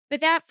in.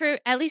 But that for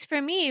at least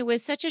for me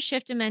was such a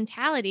shift in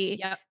mentality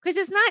Yep. because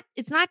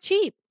it's not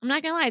cheap. I'm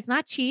not gonna lie, it's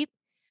not cheap,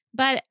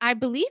 but I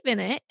believe in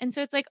it. And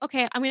so it's like,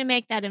 okay, I'm gonna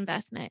make that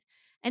investment.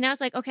 And now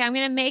it's like, okay, I'm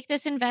gonna make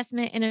this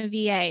investment in a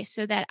VA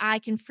so that I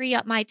can free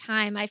up my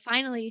time. I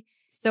finally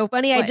So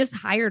funny, I what just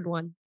hired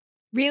one.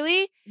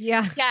 really?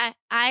 Yeah. Yeah,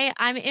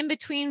 I'm in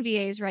between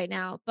VAs right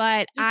now,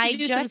 but Just to I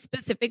do some just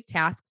specific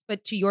tasks,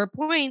 but to your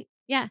point,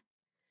 yeah.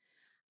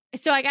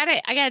 So I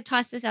gotta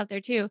toss this out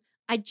there too.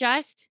 I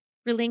just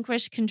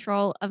relinquished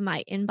control of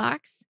my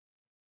inbox.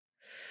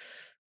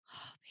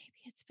 Oh,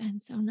 baby, it's been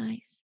so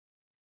nice.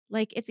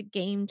 Like, it's a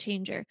game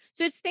changer.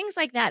 So it's things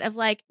like that of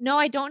like, no,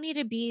 I don't need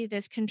to be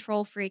this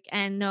control freak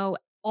and know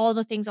all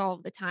the things all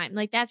of the time.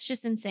 Like, that's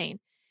just insane.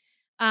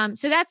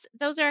 So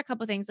those are a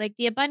couple things like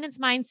the abundance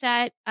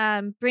mindset,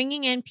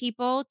 bringing in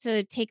people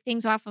to take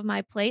things off of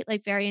my plate,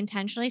 like very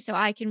intentionally, so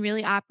I can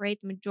really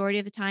operate the majority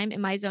of the time in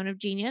my zone of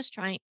genius,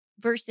 trying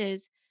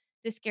versus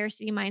the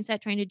scarcity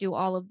mindset, trying to do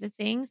all of the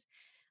things.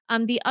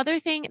 The other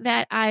thing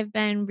that I've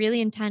been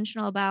really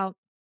intentional about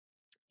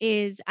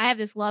is I have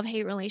this love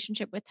hate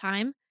relationship with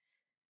time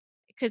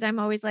because I'm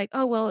always like,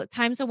 "Oh, well,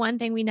 time's the one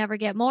thing we never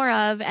get more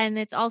of, and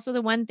it's also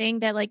the one thing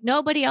that, like,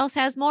 nobody else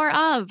has more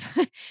of."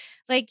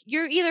 Like,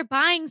 you're either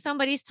buying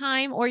somebody's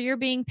time or you're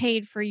being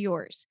paid for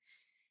yours.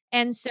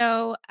 And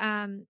so,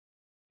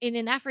 in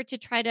an effort to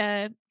try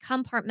to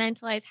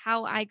compartmentalize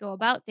how I go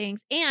about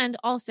things and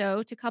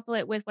also to couple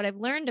it with what I've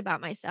learned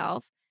about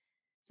myself.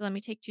 So let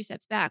me take 2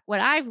 steps back. What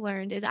I've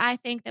learned is I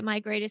think that my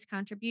greatest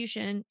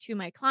contribution to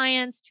my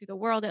clients, to the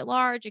world at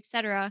large,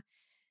 etcetera,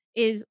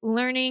 is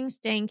learning,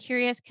 staying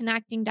curious,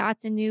 connecting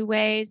dots in new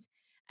ways,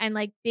 and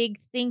like big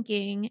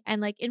thinking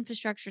and like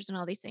infrastructures and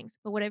all these things.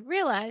 But what I've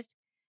realized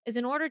is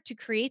in order to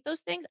create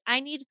those things, I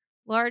need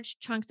large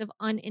chunks of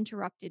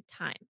uninterrupted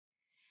time.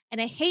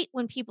 And I hate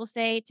when people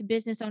say to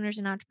business owners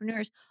and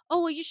entrepreneurs,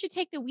 oh, well, you should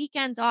take the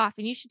weekends off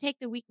and you should take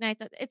the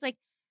weeknights off. It's like,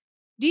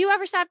 do you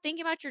ever stop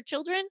thinking about your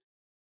children?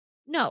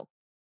 No,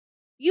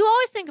 you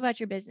always think about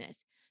your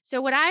business.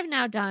 So, what I've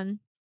now done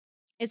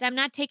is I'm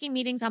not taking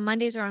meetings on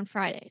Mondays or on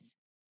Fridays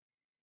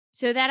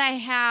so that I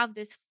have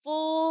this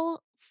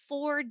full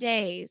 4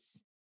 days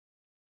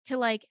to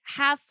like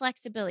have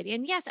flexibility.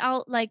 And yes,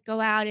 I'll like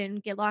go out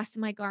and get lost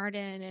in my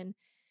garden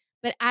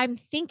but I'm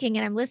thinking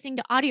and I'm listening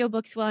to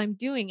audiobooks while I'm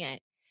doing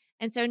it.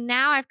 And so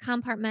now I've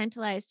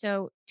compartmentalized.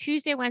 So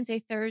Tuesday, Wednesday,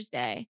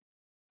 Thursday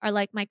are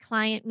like my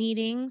client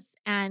meetings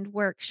and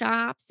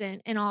workshops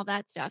and all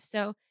that stuff.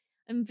 So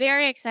I'm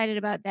very excited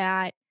about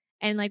that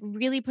and like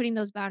really putting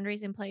those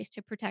boundaries in place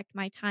to protect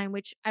my time,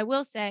 which I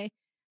will say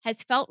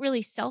has felt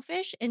really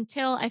selfish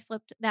until I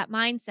flipped that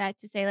mindset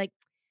to say like,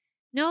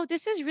 no,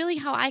 this is really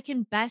how I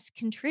can best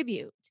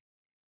contribute.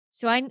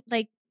 So I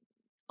like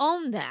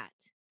own that.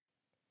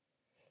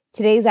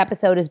 Today's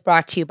episode is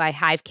brought to you by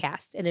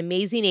Hivecast, an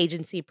amazing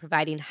agency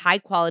providing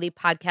high-quality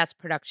podcast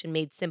production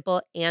made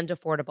simple and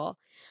affordable.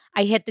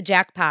 I hit the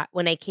jackpot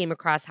when I came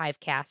across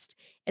Hivecast,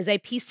 as I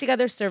pieced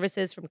together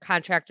services from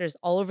contractors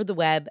all over the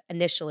web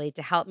initially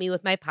to help me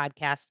with my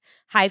podcast.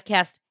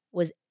 Hivecast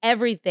was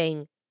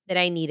everything that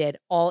I needed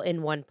all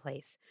in one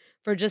place.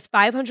 For just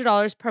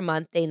 $500 per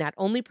month, they not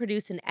only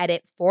produce and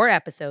edit 4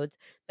 episodes,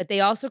 but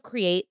they also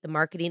create the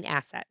marketing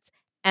assets.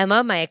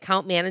 Emma, my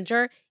account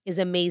manager, is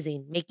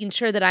amazing, making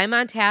sure that I'm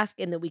on task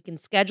and that we can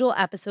schedule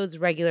episodes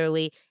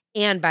regularly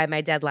and by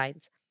my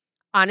deadlines.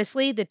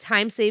 Honestly, the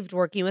time saved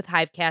working with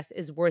Hivecast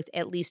is worth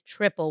at least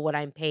triple what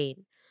I'm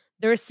paying.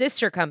 Their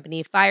sister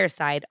company,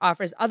 Fireside,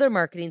 offers other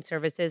marketing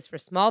services for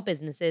small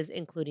businesses,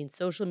 including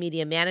social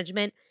media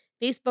management,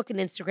 Facebook and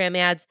Instagram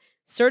ads,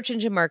 search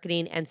engine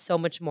marketing, and so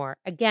much more.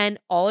 Again,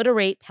 all at a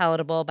rate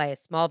palatable by a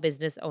small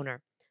business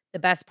owner. The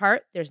best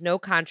part, there's no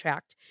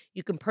contract.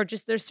 You can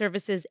purchase their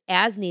services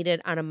as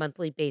needed on a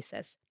monthly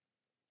basis.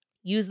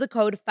 Use the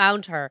code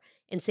FOUNDHER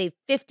and save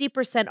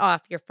 50%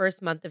 off your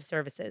first month of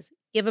services.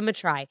 Give them a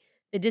try.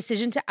 The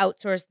decision to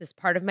outsource this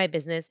part of my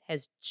business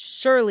has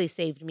surely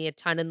saved me a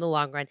ton in the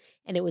long run,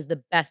 and it was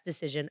the best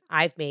decision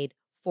I've made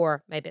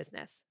for my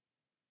business.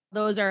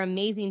 Those are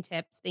amazing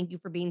tips. Thank you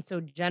for being so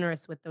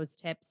generous with those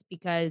tips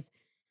because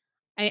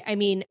I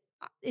mean,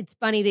 it's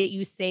funny that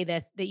you say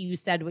this, that you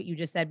said what you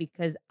just said,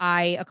 because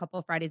I, a couple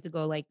of Fridays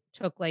ago, like,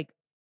 took, like,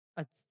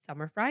 a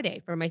summer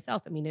Friday for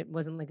myself. I mean, it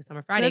wasn't like a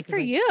summer Friday Good because, for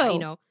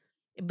like, you.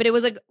 but it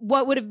was like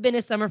what would have been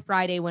a summer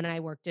Friday when I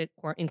worked in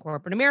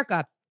corporate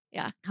America.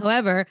 Yeah.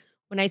 However,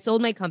 when I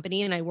sold my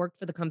company and I worked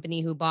for the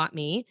company who bought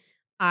me,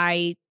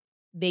 I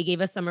they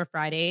gave us summer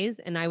Fridays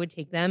and I would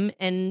take them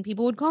and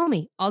people would call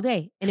me all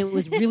day and it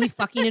was really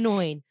fucking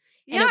annoying.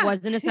 And it Yeah.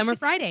 wasn't a summer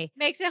Friday.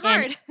 Makes it And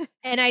hard.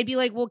 and I'd be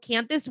like, "Well,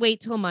 can't this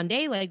wait till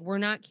Monday? Like, we're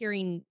not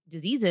curing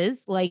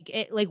diseases. Like,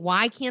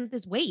 why can't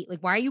this wait? Like,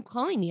 why are you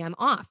calling me? I'm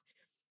off."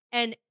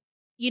 And,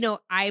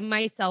 I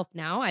myself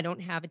now, I don't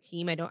have a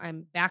team.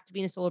 I'm back to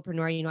being a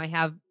solopreneur. I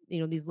have,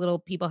 these little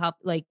people help,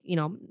 like,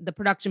 the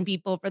production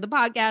people for the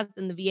podcast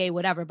and the VA,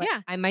 whatever, but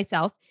Yeah. I'm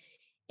myself.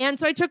 And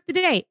so I took the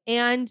day.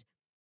 And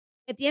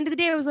at the end of the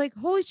day, I was like,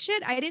 holy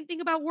shit, I didn't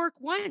think about work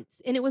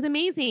once. And it was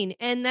amazing.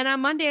 And then on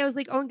Monday, I was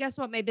like, oh, and guess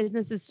what? My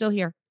business is still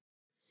here.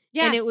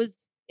 And Yeah. it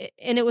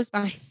was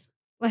fine.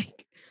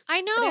 Like,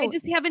 I but I know.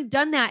 just haven't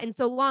done that in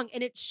so long.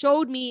 And it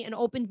showed me and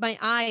opened my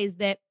eyes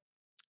that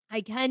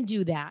I can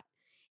do that.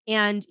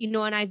 And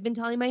I've been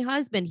telling my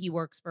husband, he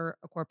works for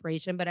a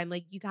corporation, but I'm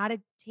like, you got to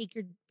take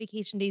your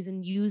vacation days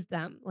and use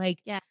them. Like,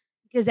 Yeah.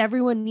 because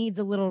everyone needs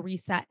a little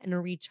reset and a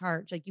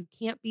recharge. Like, you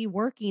can't be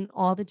working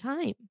all the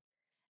time.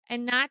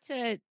 And not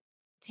to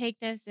take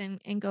this and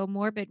go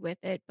morbid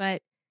with it,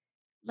 but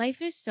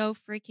life is so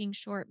freaking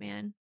short,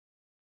 man.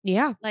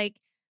 Yeah. Like,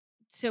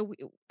 so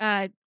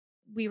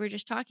we were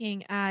just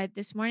talking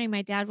this morning.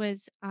 My dad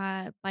was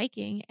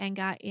biking and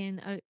got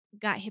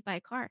hit by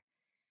a car,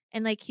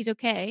 and like he's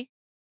okay,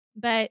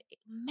 but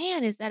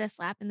man, is that a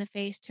slap in the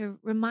face to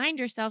remind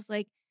yourself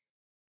like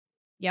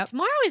Yep.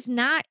 tomorrow is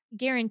not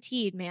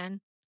guaranteed,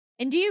 man.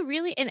 And do you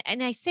really? And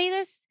I say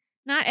this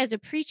not as a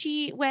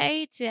preachy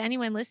way to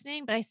anyone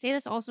listening, but I say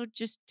this also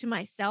just to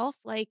myself.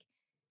 Like,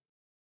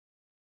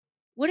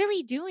 what are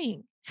we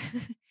doing?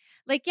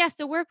 Like, yes,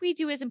 the work we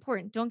do is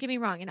important. Don't get me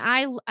wrong, and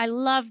I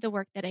love the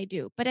work that I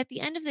do. But at the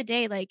end of the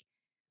day, like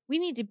we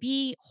need to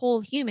be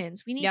whole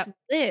humans. We need Yep. to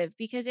live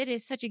because it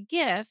is such a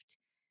gift,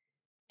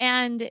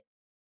 and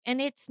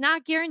it's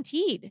not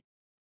guaranteed.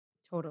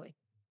 Totally.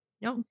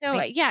 No, And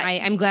so, yeah,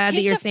 I'm glad that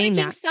take you're the saying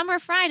freaking that. summer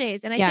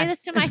Fridays, and I say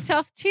this Yes. to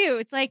myself too.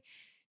 It's like,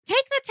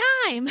 take the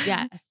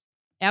Yes. time.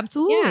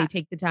 Absolutely. Yeah.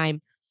 Take the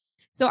time.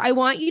 So I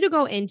want you to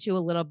go into a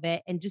little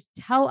bit and just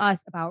tell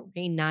us about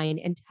Rain 9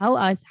 and tell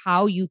us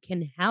how you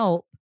can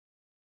help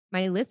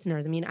my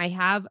listeners. I mean, I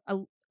have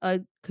a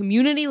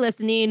community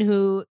listening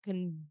who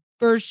can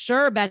for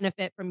sure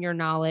benefit from your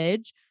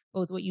knowledge,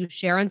 both what you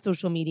share on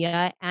social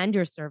media and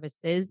your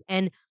services.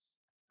 And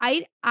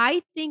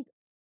I think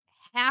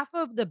half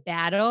of the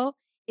battle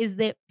is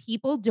that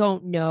people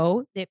don't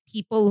know that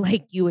people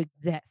like you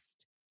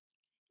exist.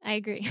 I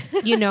agree.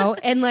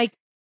 And like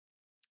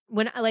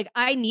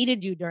I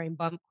needed you during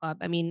Bump Club.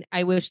 I mean,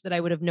 I wish that I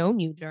would have known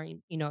you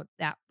during,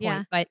 that Yeah.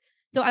 point. But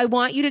so I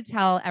want you to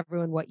tell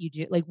everyone what you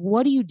do. Like,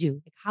 what do you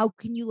do? Like, how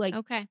can you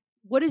Okay.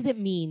 what does it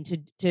mean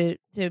to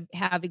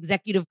have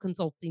executive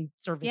consulting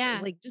services? Yeah.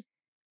 Like, just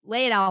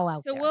lay it all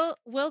out So there.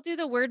 we'll do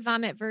the word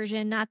vomit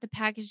version, not the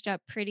packaged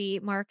up pretty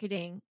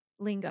marketing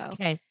lingo.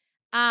 Okay.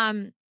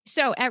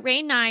 So at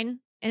Rain 9,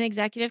 an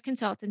executive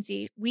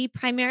consultancy, we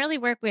primarily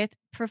work with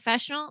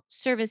professional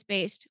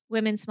service-based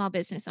women small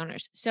business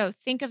owners. So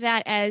think of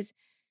that as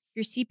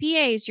your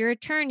CPAs, your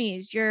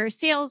attorneys, your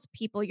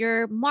salespeople,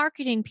 your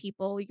marketing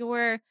people,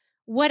 your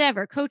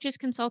whatever, coaches,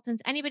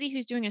 consultants, anybody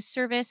who's doing a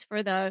service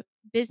for the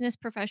business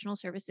professional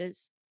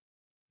services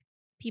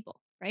people,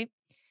 right?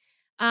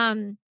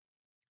 Um,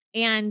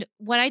 and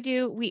what I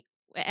do, we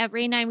at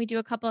Rain 9, we do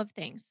a couple of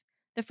things.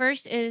 The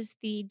first is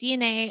the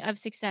DNA of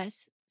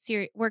Success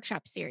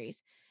workshop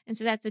series. And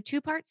so that's a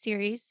two-part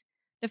series.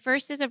 The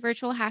first is a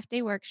virtual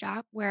half-day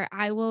workshop where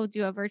I will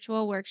do a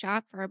virtual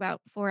workshop for about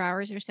 4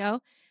 hours or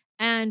so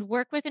and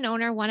work with an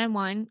owner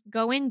one-on-one,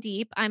 go in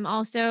deep. I'm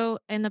also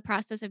in the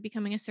process of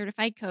becoming a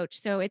certified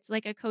coach. So it's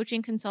like a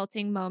coaching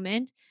consulting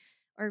moment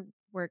or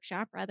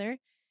workshop rather.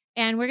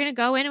 And we're going to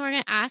go in and we're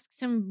going to ask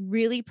some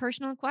really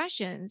personal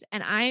questions.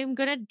 And I'm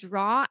going to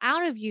draw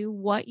out of you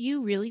what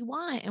you really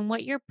want and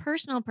what your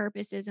personal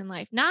purpose is in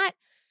life, not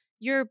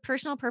your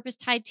personal purpose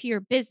tied to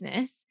your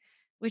business,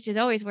 which is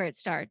always where it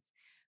starts,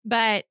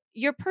 but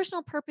your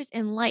personal purpose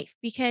in life,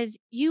 because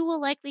you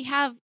will likely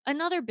have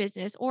another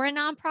business or a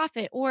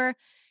nonprofit, or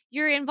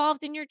you're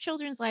involved in your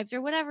children's lives or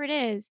whatever it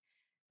is.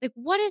 Like,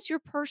 what is your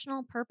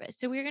personal purpose?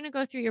 So, we're going to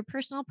go through your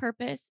personal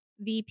purpose,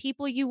 the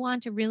people you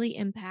want to really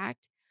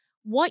impact,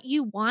 what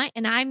you want.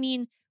 And I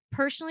mean,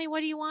 personally,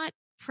 what do you want?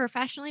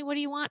 Professionally, what do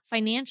you want?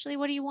 Financially,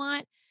 what do you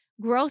want?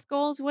 Growth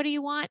goals, what do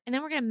you want? And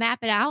then we're going to map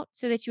it out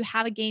so that you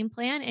have a game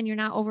plan and you're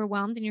not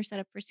overwhelmed and you're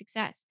set up for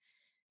success.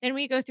 Then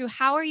we go through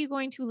how are you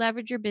going to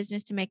leverage your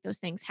business to make those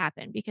things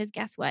happen? Because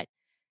guess what?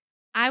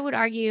 I would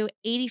argue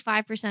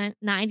 85%,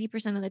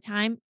 90% of the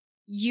time,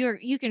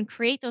 you can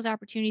create those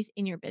opportunities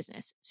in your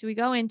business. So we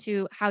go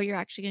into how you're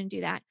actually going to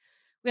do that.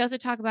 We also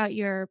talk about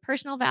your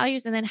personal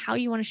values and then how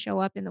you want to show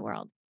up in the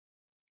world.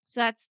 So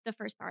that's the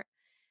first part.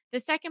 The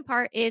second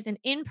part is an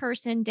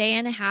in-person day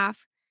and a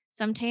half,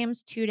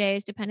 sometimes 2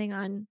 days, depending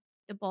on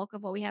the bulk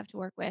of what we have to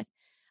work with,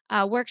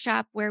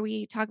 workshop where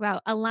we talk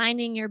about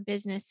aligning your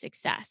business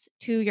success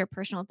to your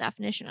personal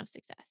definition of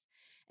success.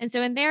 And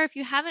so, in there, if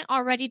you haven't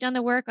already done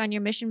the work on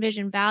your mission,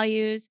 vision,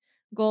 values,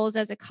 goals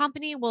as a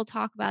company, we'll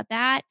talk about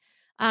that.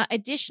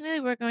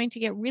 Additionally, we're going to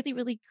get really,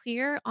 really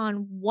clear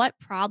on what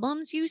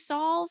problems you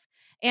solve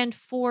and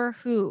for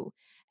who.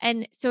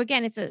 And so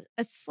again, it's a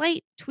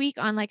slight tweak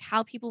on like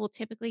how people will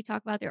typically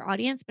talk about their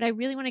audience, but I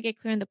really want to get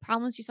clear on the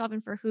problems you solve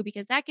and for who,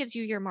 because that gives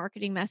you your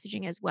marketing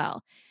messaging as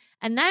well.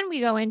 And then we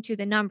go into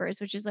the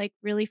numbers, which is like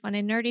really fun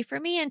and nerdy for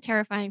me and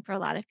terrifying for a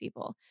lot of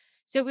people.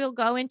 So we'll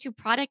go into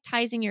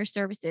productizing your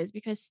services,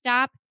 because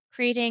stop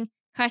creating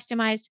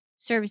customized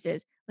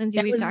services. Lindsay,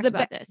 we've talked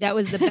about this. That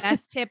was the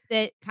best tip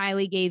that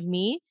Kylie gave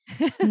me.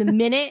 And the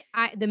minute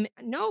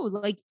no,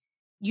 like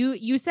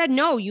you said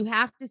no, you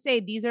have to say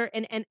these are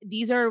and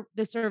these are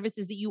the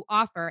services that you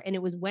offer. And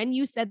it was when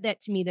you said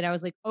that to me that I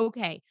was like,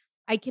 okay,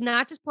 I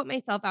cannot just put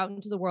myself out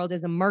into the world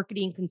as a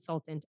marketing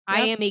consultant.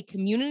 I Yep. am a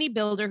community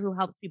builder who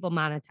helps people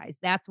monetize.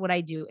 That's what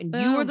I do. And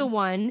you were the Boom.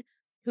 one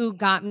who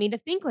got me to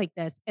think like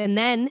this. And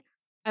then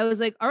I was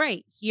like, all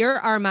right, here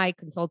are my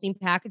consulting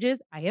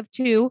packages. I have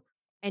two.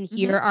 And Hmm.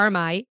 here are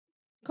my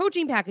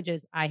coaching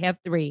packages. I have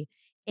three.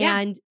 Yeah.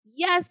 And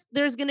yes,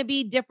 there's going to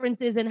be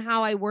differences in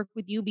how I work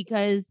with you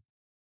because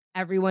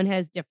everyone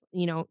has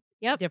different,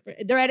 Yep.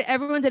 different,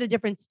 everyone's at a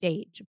different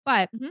stage.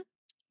 But Hmm.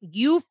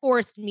 you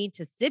forced me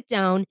to sit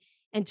down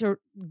and to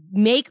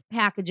make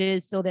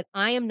packages so that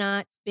I am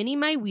not spinning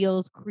my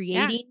wheels, Yeah.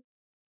 creating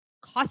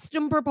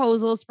custom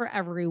proposals for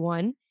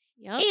everyone.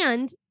 Yep.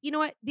 And you know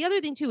what? The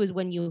other thing too is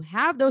when you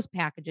have those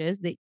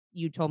packages that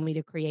you told me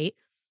to create,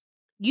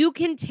 you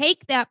can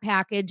take that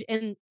package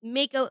and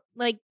make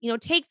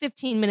take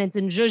 15 minutes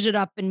and zhuzh it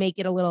up and make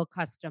it a little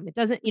custom. It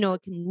doesn't, Mhm.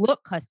 it can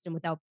look custom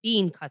without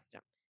being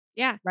custom,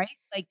 Yeah. right?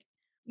 Like,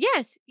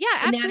 Yes. Yeah.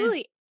 and that is,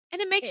 Absolutely.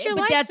 And it makes your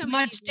but life that's so much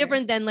much easier.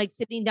 different than like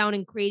sitting down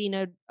and creating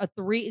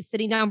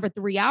sitting down for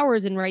 3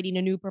 hours and writing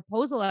a new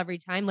proposal every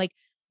time. Like,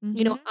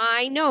 Hmm.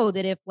 I know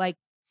that if like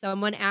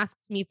someone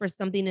asks me for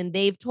something and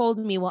they've told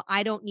me, well,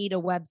 I don't need a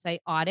website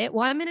audit.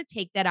 Well, I'm going to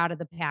take that out of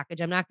the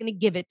package. I'm not going to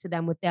give it to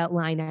them with that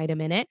line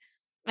item in it.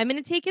 I'm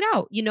going to take it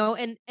out,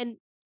 and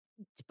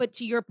but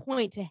to your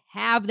point, to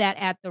have that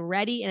at the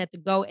ready and at the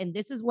go, and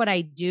this is what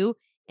I do.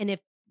 And if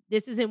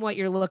this isn't what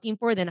you're looking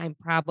for, then I'm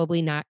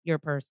probably not your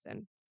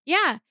person.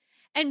 Yeah.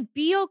 And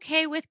be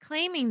okay with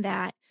claiming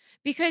that,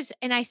 because,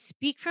 and I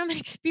speak from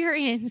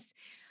experience,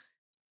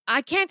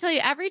 I can't tell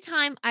you every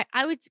time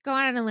I would go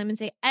out on a limb and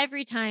say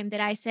every time that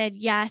I said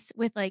yes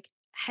with like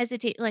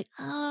hesitate, like,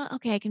 oh,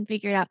 okay, I can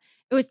figure it out.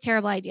 It was a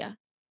terrible idea.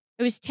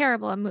 It was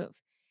terrible a move.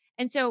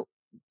 And so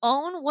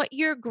own what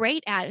you're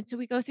great at. And so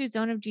we go through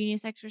zone of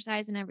genius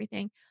exercise and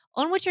everything.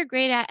 Own what you're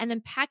great at and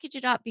then package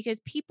it up, because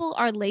people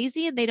are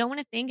lazy and they don't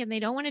want to think and they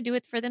don't want to do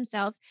it for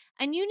themselves.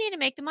 And you need to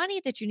make the money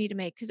that you need to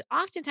make. Because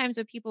oftentimes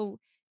what people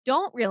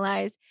don't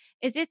realize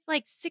is it's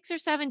like 6 or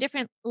 7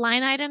 different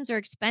line items or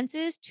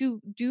expenses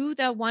to do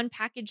the one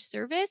package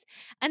service.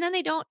 And then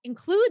they don't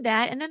include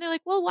that. And then they're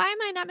like, well, why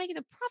am I not making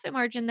the profit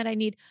margin that I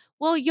need?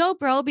 Well, yo,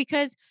 bro,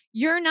 because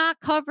you're not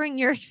covering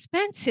your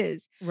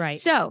expenses. Right.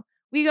 So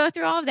we go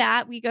through all of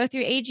that. We go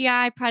through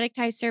AGI,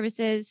 productized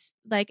services,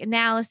 like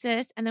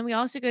analysis. And then we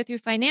also go through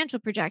financial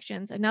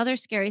projections, another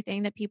scary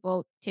thing that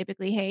people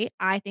typically hate.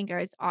 I think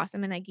is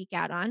awesome and I geek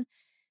out on.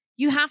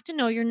 You have to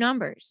know your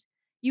numbers.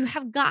 You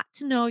have got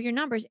to know your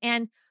numbers.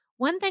 And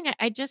one thing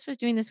I just was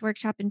doing this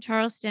workshop in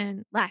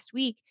Charleston last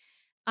week.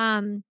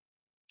 Um,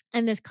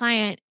 and this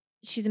client,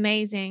 she's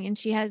amazing and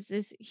she has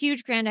this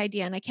huge grand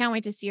idea and I can't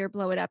wait to see her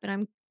blow it up. And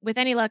I'm with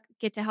any luck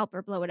get to help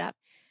her blow it up.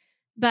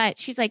 But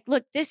she's like,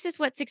 look, this is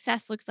what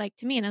success looks like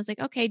to me. And I was like,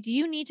 okay, do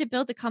you need to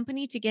build the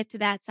company to get to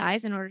that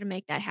size in order to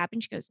make that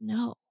happen? She goes,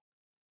 no.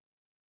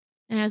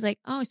 And I was like,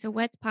 oh, so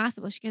what's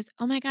possible? She goes,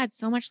 oh my God,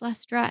 so much less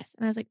stress.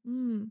 And I was like,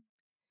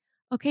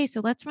 okay,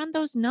 so let's run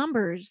those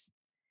numbers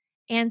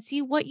and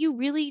see what you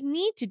really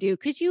need to do.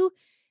 Cause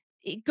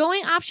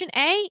going option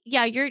A,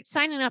 yeah, you're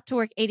signing up to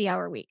work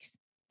 80-hour weeks.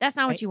 That's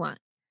not what Right. you want.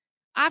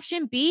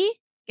 Option B,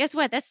 guess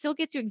what? That still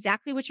gets you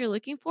exactly what you're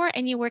looking for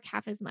and you work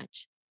half as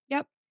much.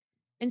 Yep.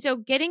 And so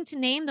getting to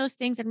name those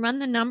things and run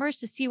the numbers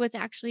to see what's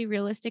actually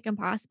realistic and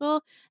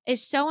possible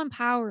is so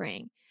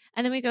empowering.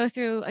 And then we go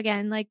through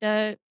again like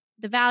the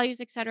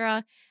values,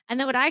 etc. And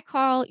then what I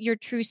call your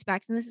true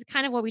specs. And this is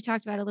kind of what we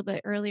talked about a little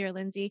bit earlier,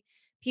 Lindsay.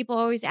 People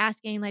always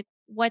asking like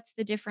what's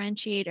the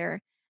differentiator?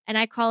 And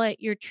I call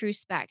it your true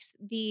specs.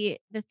 The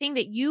thing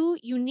that you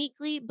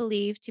uniquely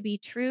believe to be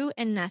true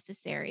and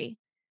necessary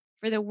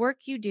for the work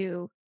you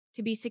do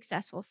to be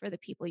successful for the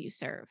people you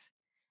serve.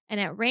 And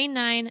at Rain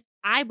 9,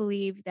 I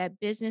believe that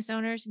business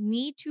owners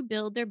need to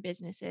build their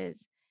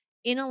businesses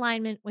in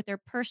alignment with their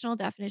personal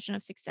definition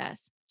of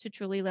success to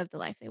truly live the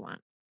life they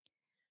want.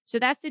 So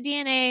that's the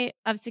DNA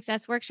of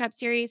Success Workshop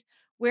series.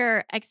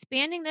 We're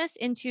expanding this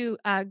into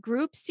a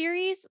group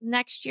series.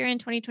 Next year in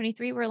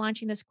 2023, we're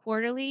launching this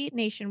quarterly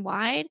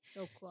nationwide.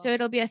 So So cool.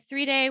 it'll be a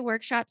 3-day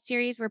workshop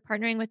series. We're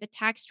partnering with a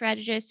tax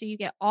strategist. So you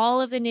get all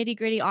of the nitty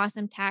gritty,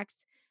 awesome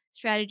tax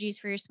strategies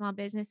for your small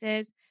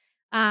businesses.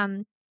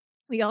 Um,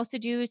 we also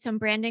do some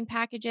branding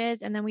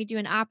packages, and then we do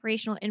an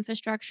operational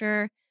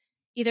infrastructure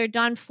either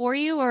done for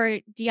you or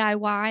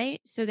DIY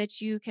so that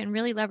you can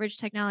really leverage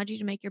technology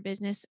to make your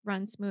business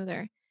run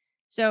smoother.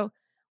 So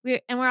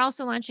we're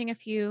also launching a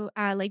few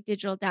like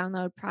digital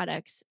download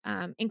products,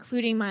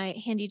 including my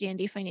handy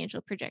dandy financial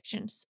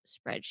projections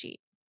spreadsheet.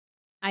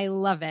 I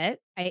love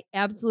it. I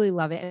absolutely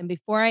love it. And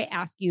before I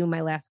ask you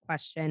my last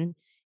question,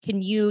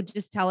 can you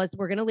just tell us,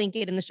 we're going to link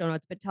it in the show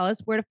notes, but tell us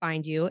where to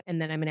find you. And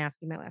then I'm going to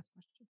ask you my last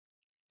question.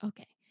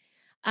 Okay.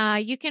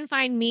 You can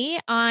find me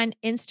on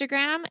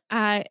Instagram.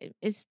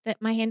 Is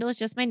that my handle is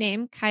just my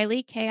name,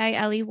 Kiley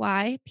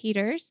Kiley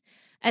Peters,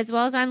 as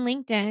well as on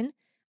LinkedIn.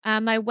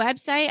 My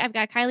website, I've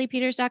got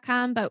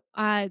KyliePeters.com, but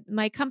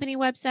my company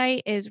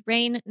website is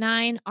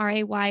Rain9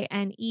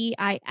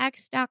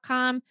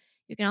 RAYNEIX.com.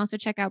 You can also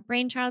check out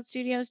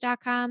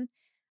BrainchildStudios.com.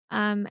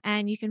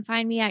 And you can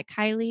find me at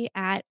Kiley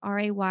at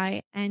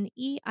RAYNEIX.com.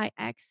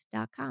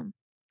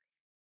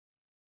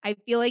 I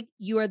feel like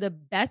you are the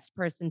best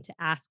person to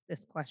ask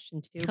this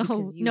question to Oh,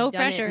 because no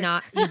pressure.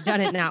 you've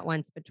done it not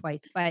once but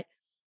twice. But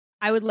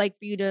I would like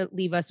for you to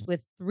leave us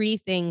with 3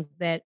 things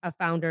that a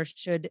founder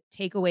should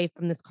take away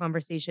from this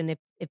conversation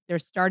if they're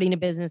starting a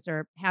business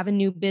or have a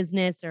new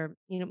business or,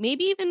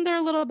 maybe even they're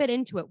a little bit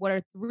into it. What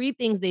are 3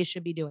 things they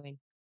should be doing?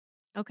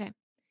 Okay.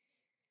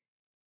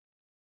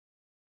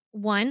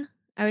 One,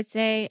 I would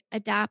say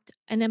adopt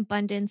an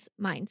abundance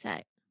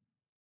mindset.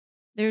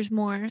 There's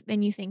more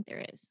than you think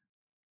there is.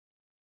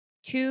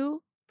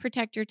 2,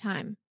 protect your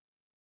time.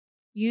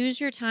 Use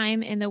your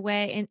time in the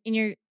way in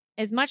your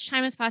as much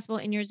time as possible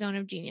in your zone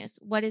of genius.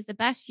 What is the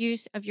best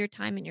use of your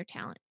time and your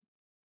talent?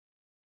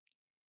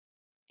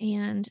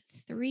 And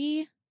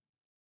 3,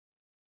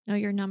 know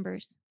your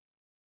numbers.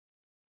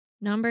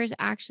 Numbers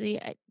actually,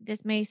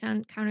 this may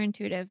sound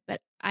counterintuitive,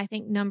 but I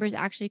think numbers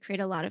actually create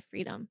a lot of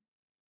freedom.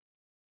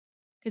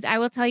 Because I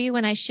will tell you,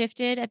 when I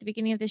shifted at the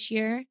beginning of this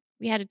year,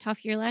 we had a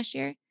tough year last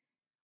year.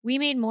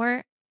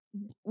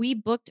 We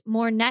booked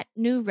more net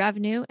new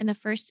revenue in the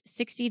first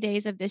 60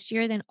 days of this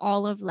year than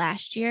all of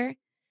last year.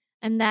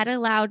 And that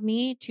allowed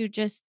me to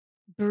just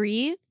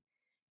breathe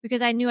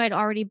because I knew I'd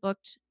already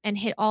booked and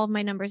hit all of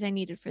my numbers I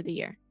needed for the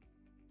year.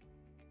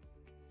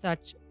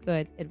 Such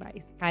good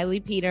advice.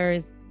 Kiley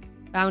Peters,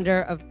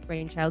 founder of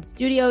Brainchild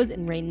Studios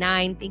and Rain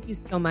 9. Thank you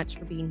so much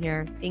for being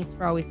here. Thanks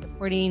for always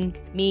supporting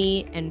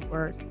me and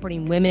for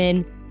supporting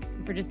women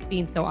and for just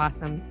being so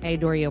awesome. I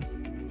adore you.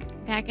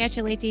 Back at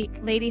you,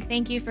 lady.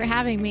 Thank you for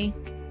having me.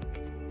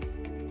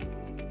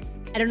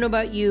 I don't know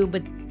about you,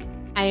 but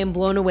I am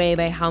blown away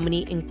by how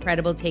many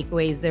incredible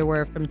takeaways there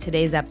were from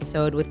today's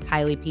episode with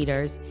Kiley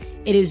Peters.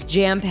 It is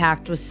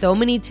jam-packed with so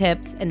many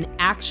tips and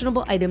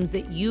actionable items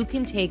that you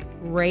can take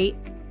right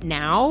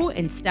now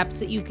and steps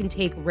that you can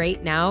take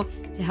right now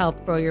to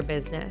help grow your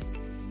business.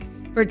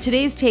 For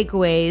today's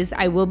takeaways,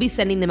 I will be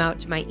sending them out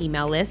to my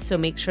email list, so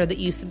make sure that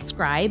you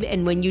subscribe.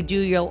 And when you do,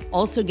 you'll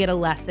also get a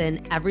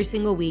lesson every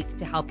single week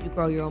to help you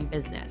grow your own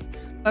business.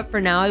 But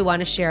for now, I want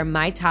to share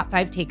my top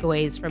 5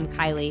 takeaways from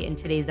Kiley in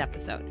today's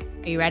episode.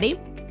 Are you ready?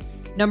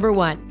 Number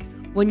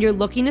 1, when you're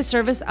looking to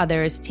service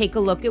others, take a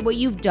look at what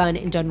you've done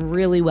and done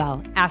really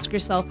well. Ask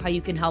yourself how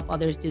you can help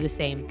others do the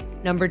same.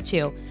 Number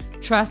 2,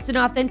 trust and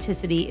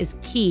authenticity is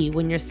key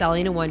when you're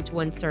selling a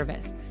one-to-one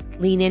service.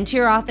 Lean into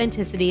your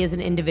authenticity as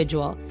an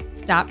individual.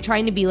 Stop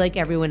trying to be like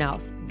everyone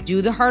else.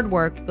 Do the hard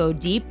work, go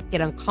deep,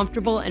 get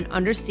uncomfortable, and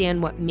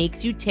understand what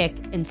makes you tick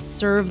and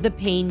serve the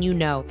pain you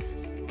know.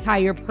 Tie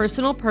your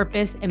personal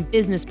purpose and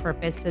business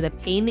purpose to the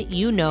pain that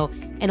you know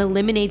and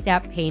eliminate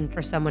that pain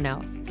for someone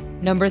else.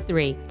 Number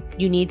 3,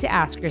 you need to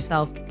ask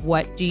yourself,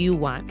 what do you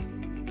want?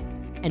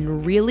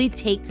 and really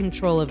take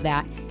control of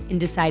that in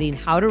deciding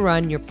how to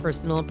run your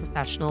personal and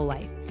professional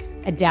life.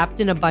 Adapt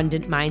an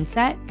abundant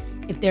mindset.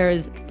 If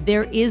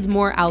there is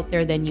more out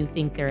there than you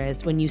think there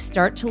is. When you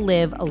start to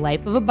live a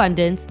life of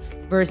abundance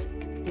versus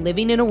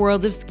living in a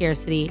world of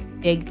scarcity,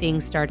 big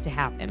things start to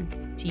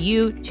happen to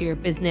you, to your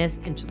business,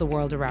 and to the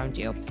world around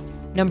you.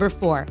 Number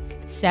 4,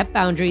 set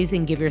boundaries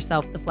and give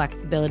yourself the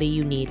flexibility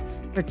you need.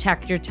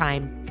 Protect your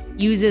time.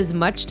 Use as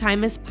much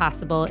time as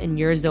possible in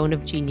your zone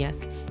of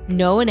genius.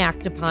 Know and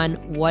act upon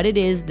what it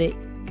is that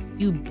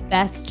you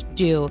best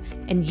do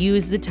and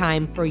use the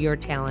time for your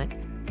talent.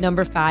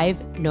 Number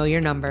 5, know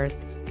your numbers.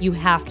 You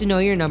have to know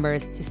your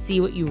numbers to see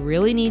what you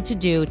really need to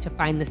do to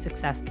find the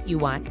success that you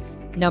want.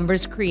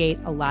 Numbers create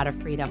a lot of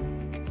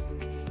freedom.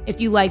 If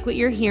you like what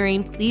you're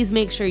hearing, please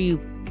make sure you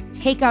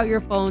take out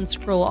your phone,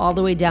 scroll all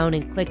the way down,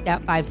 and click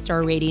that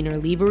 5-star rating or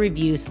leave a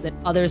review so that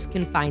others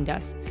can find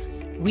us.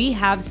 We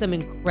have some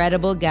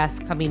incredible guests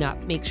coming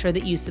up. Make sure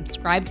that you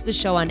subscribe to the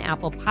show on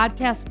Apple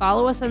Podcasts,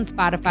 follow us on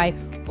Spotify,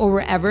 or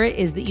wherever it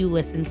is that you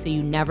listen so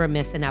you never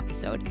miss an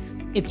episode.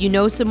 If you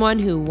know someone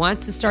who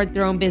wants to start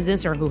their own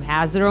business or who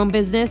has their own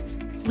business,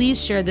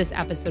 please share this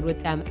episode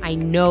with them. I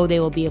know they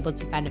will be able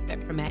to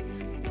benefit from it.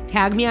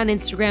 Tag me on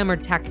Instagram or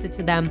text it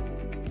to them.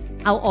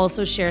 I'll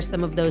also share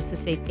some of those to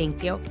say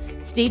thank you.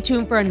 Stay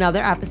tuned for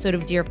another episode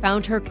of Dear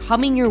Founder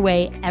coming your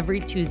way every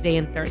Tuesday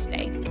and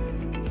Thursday.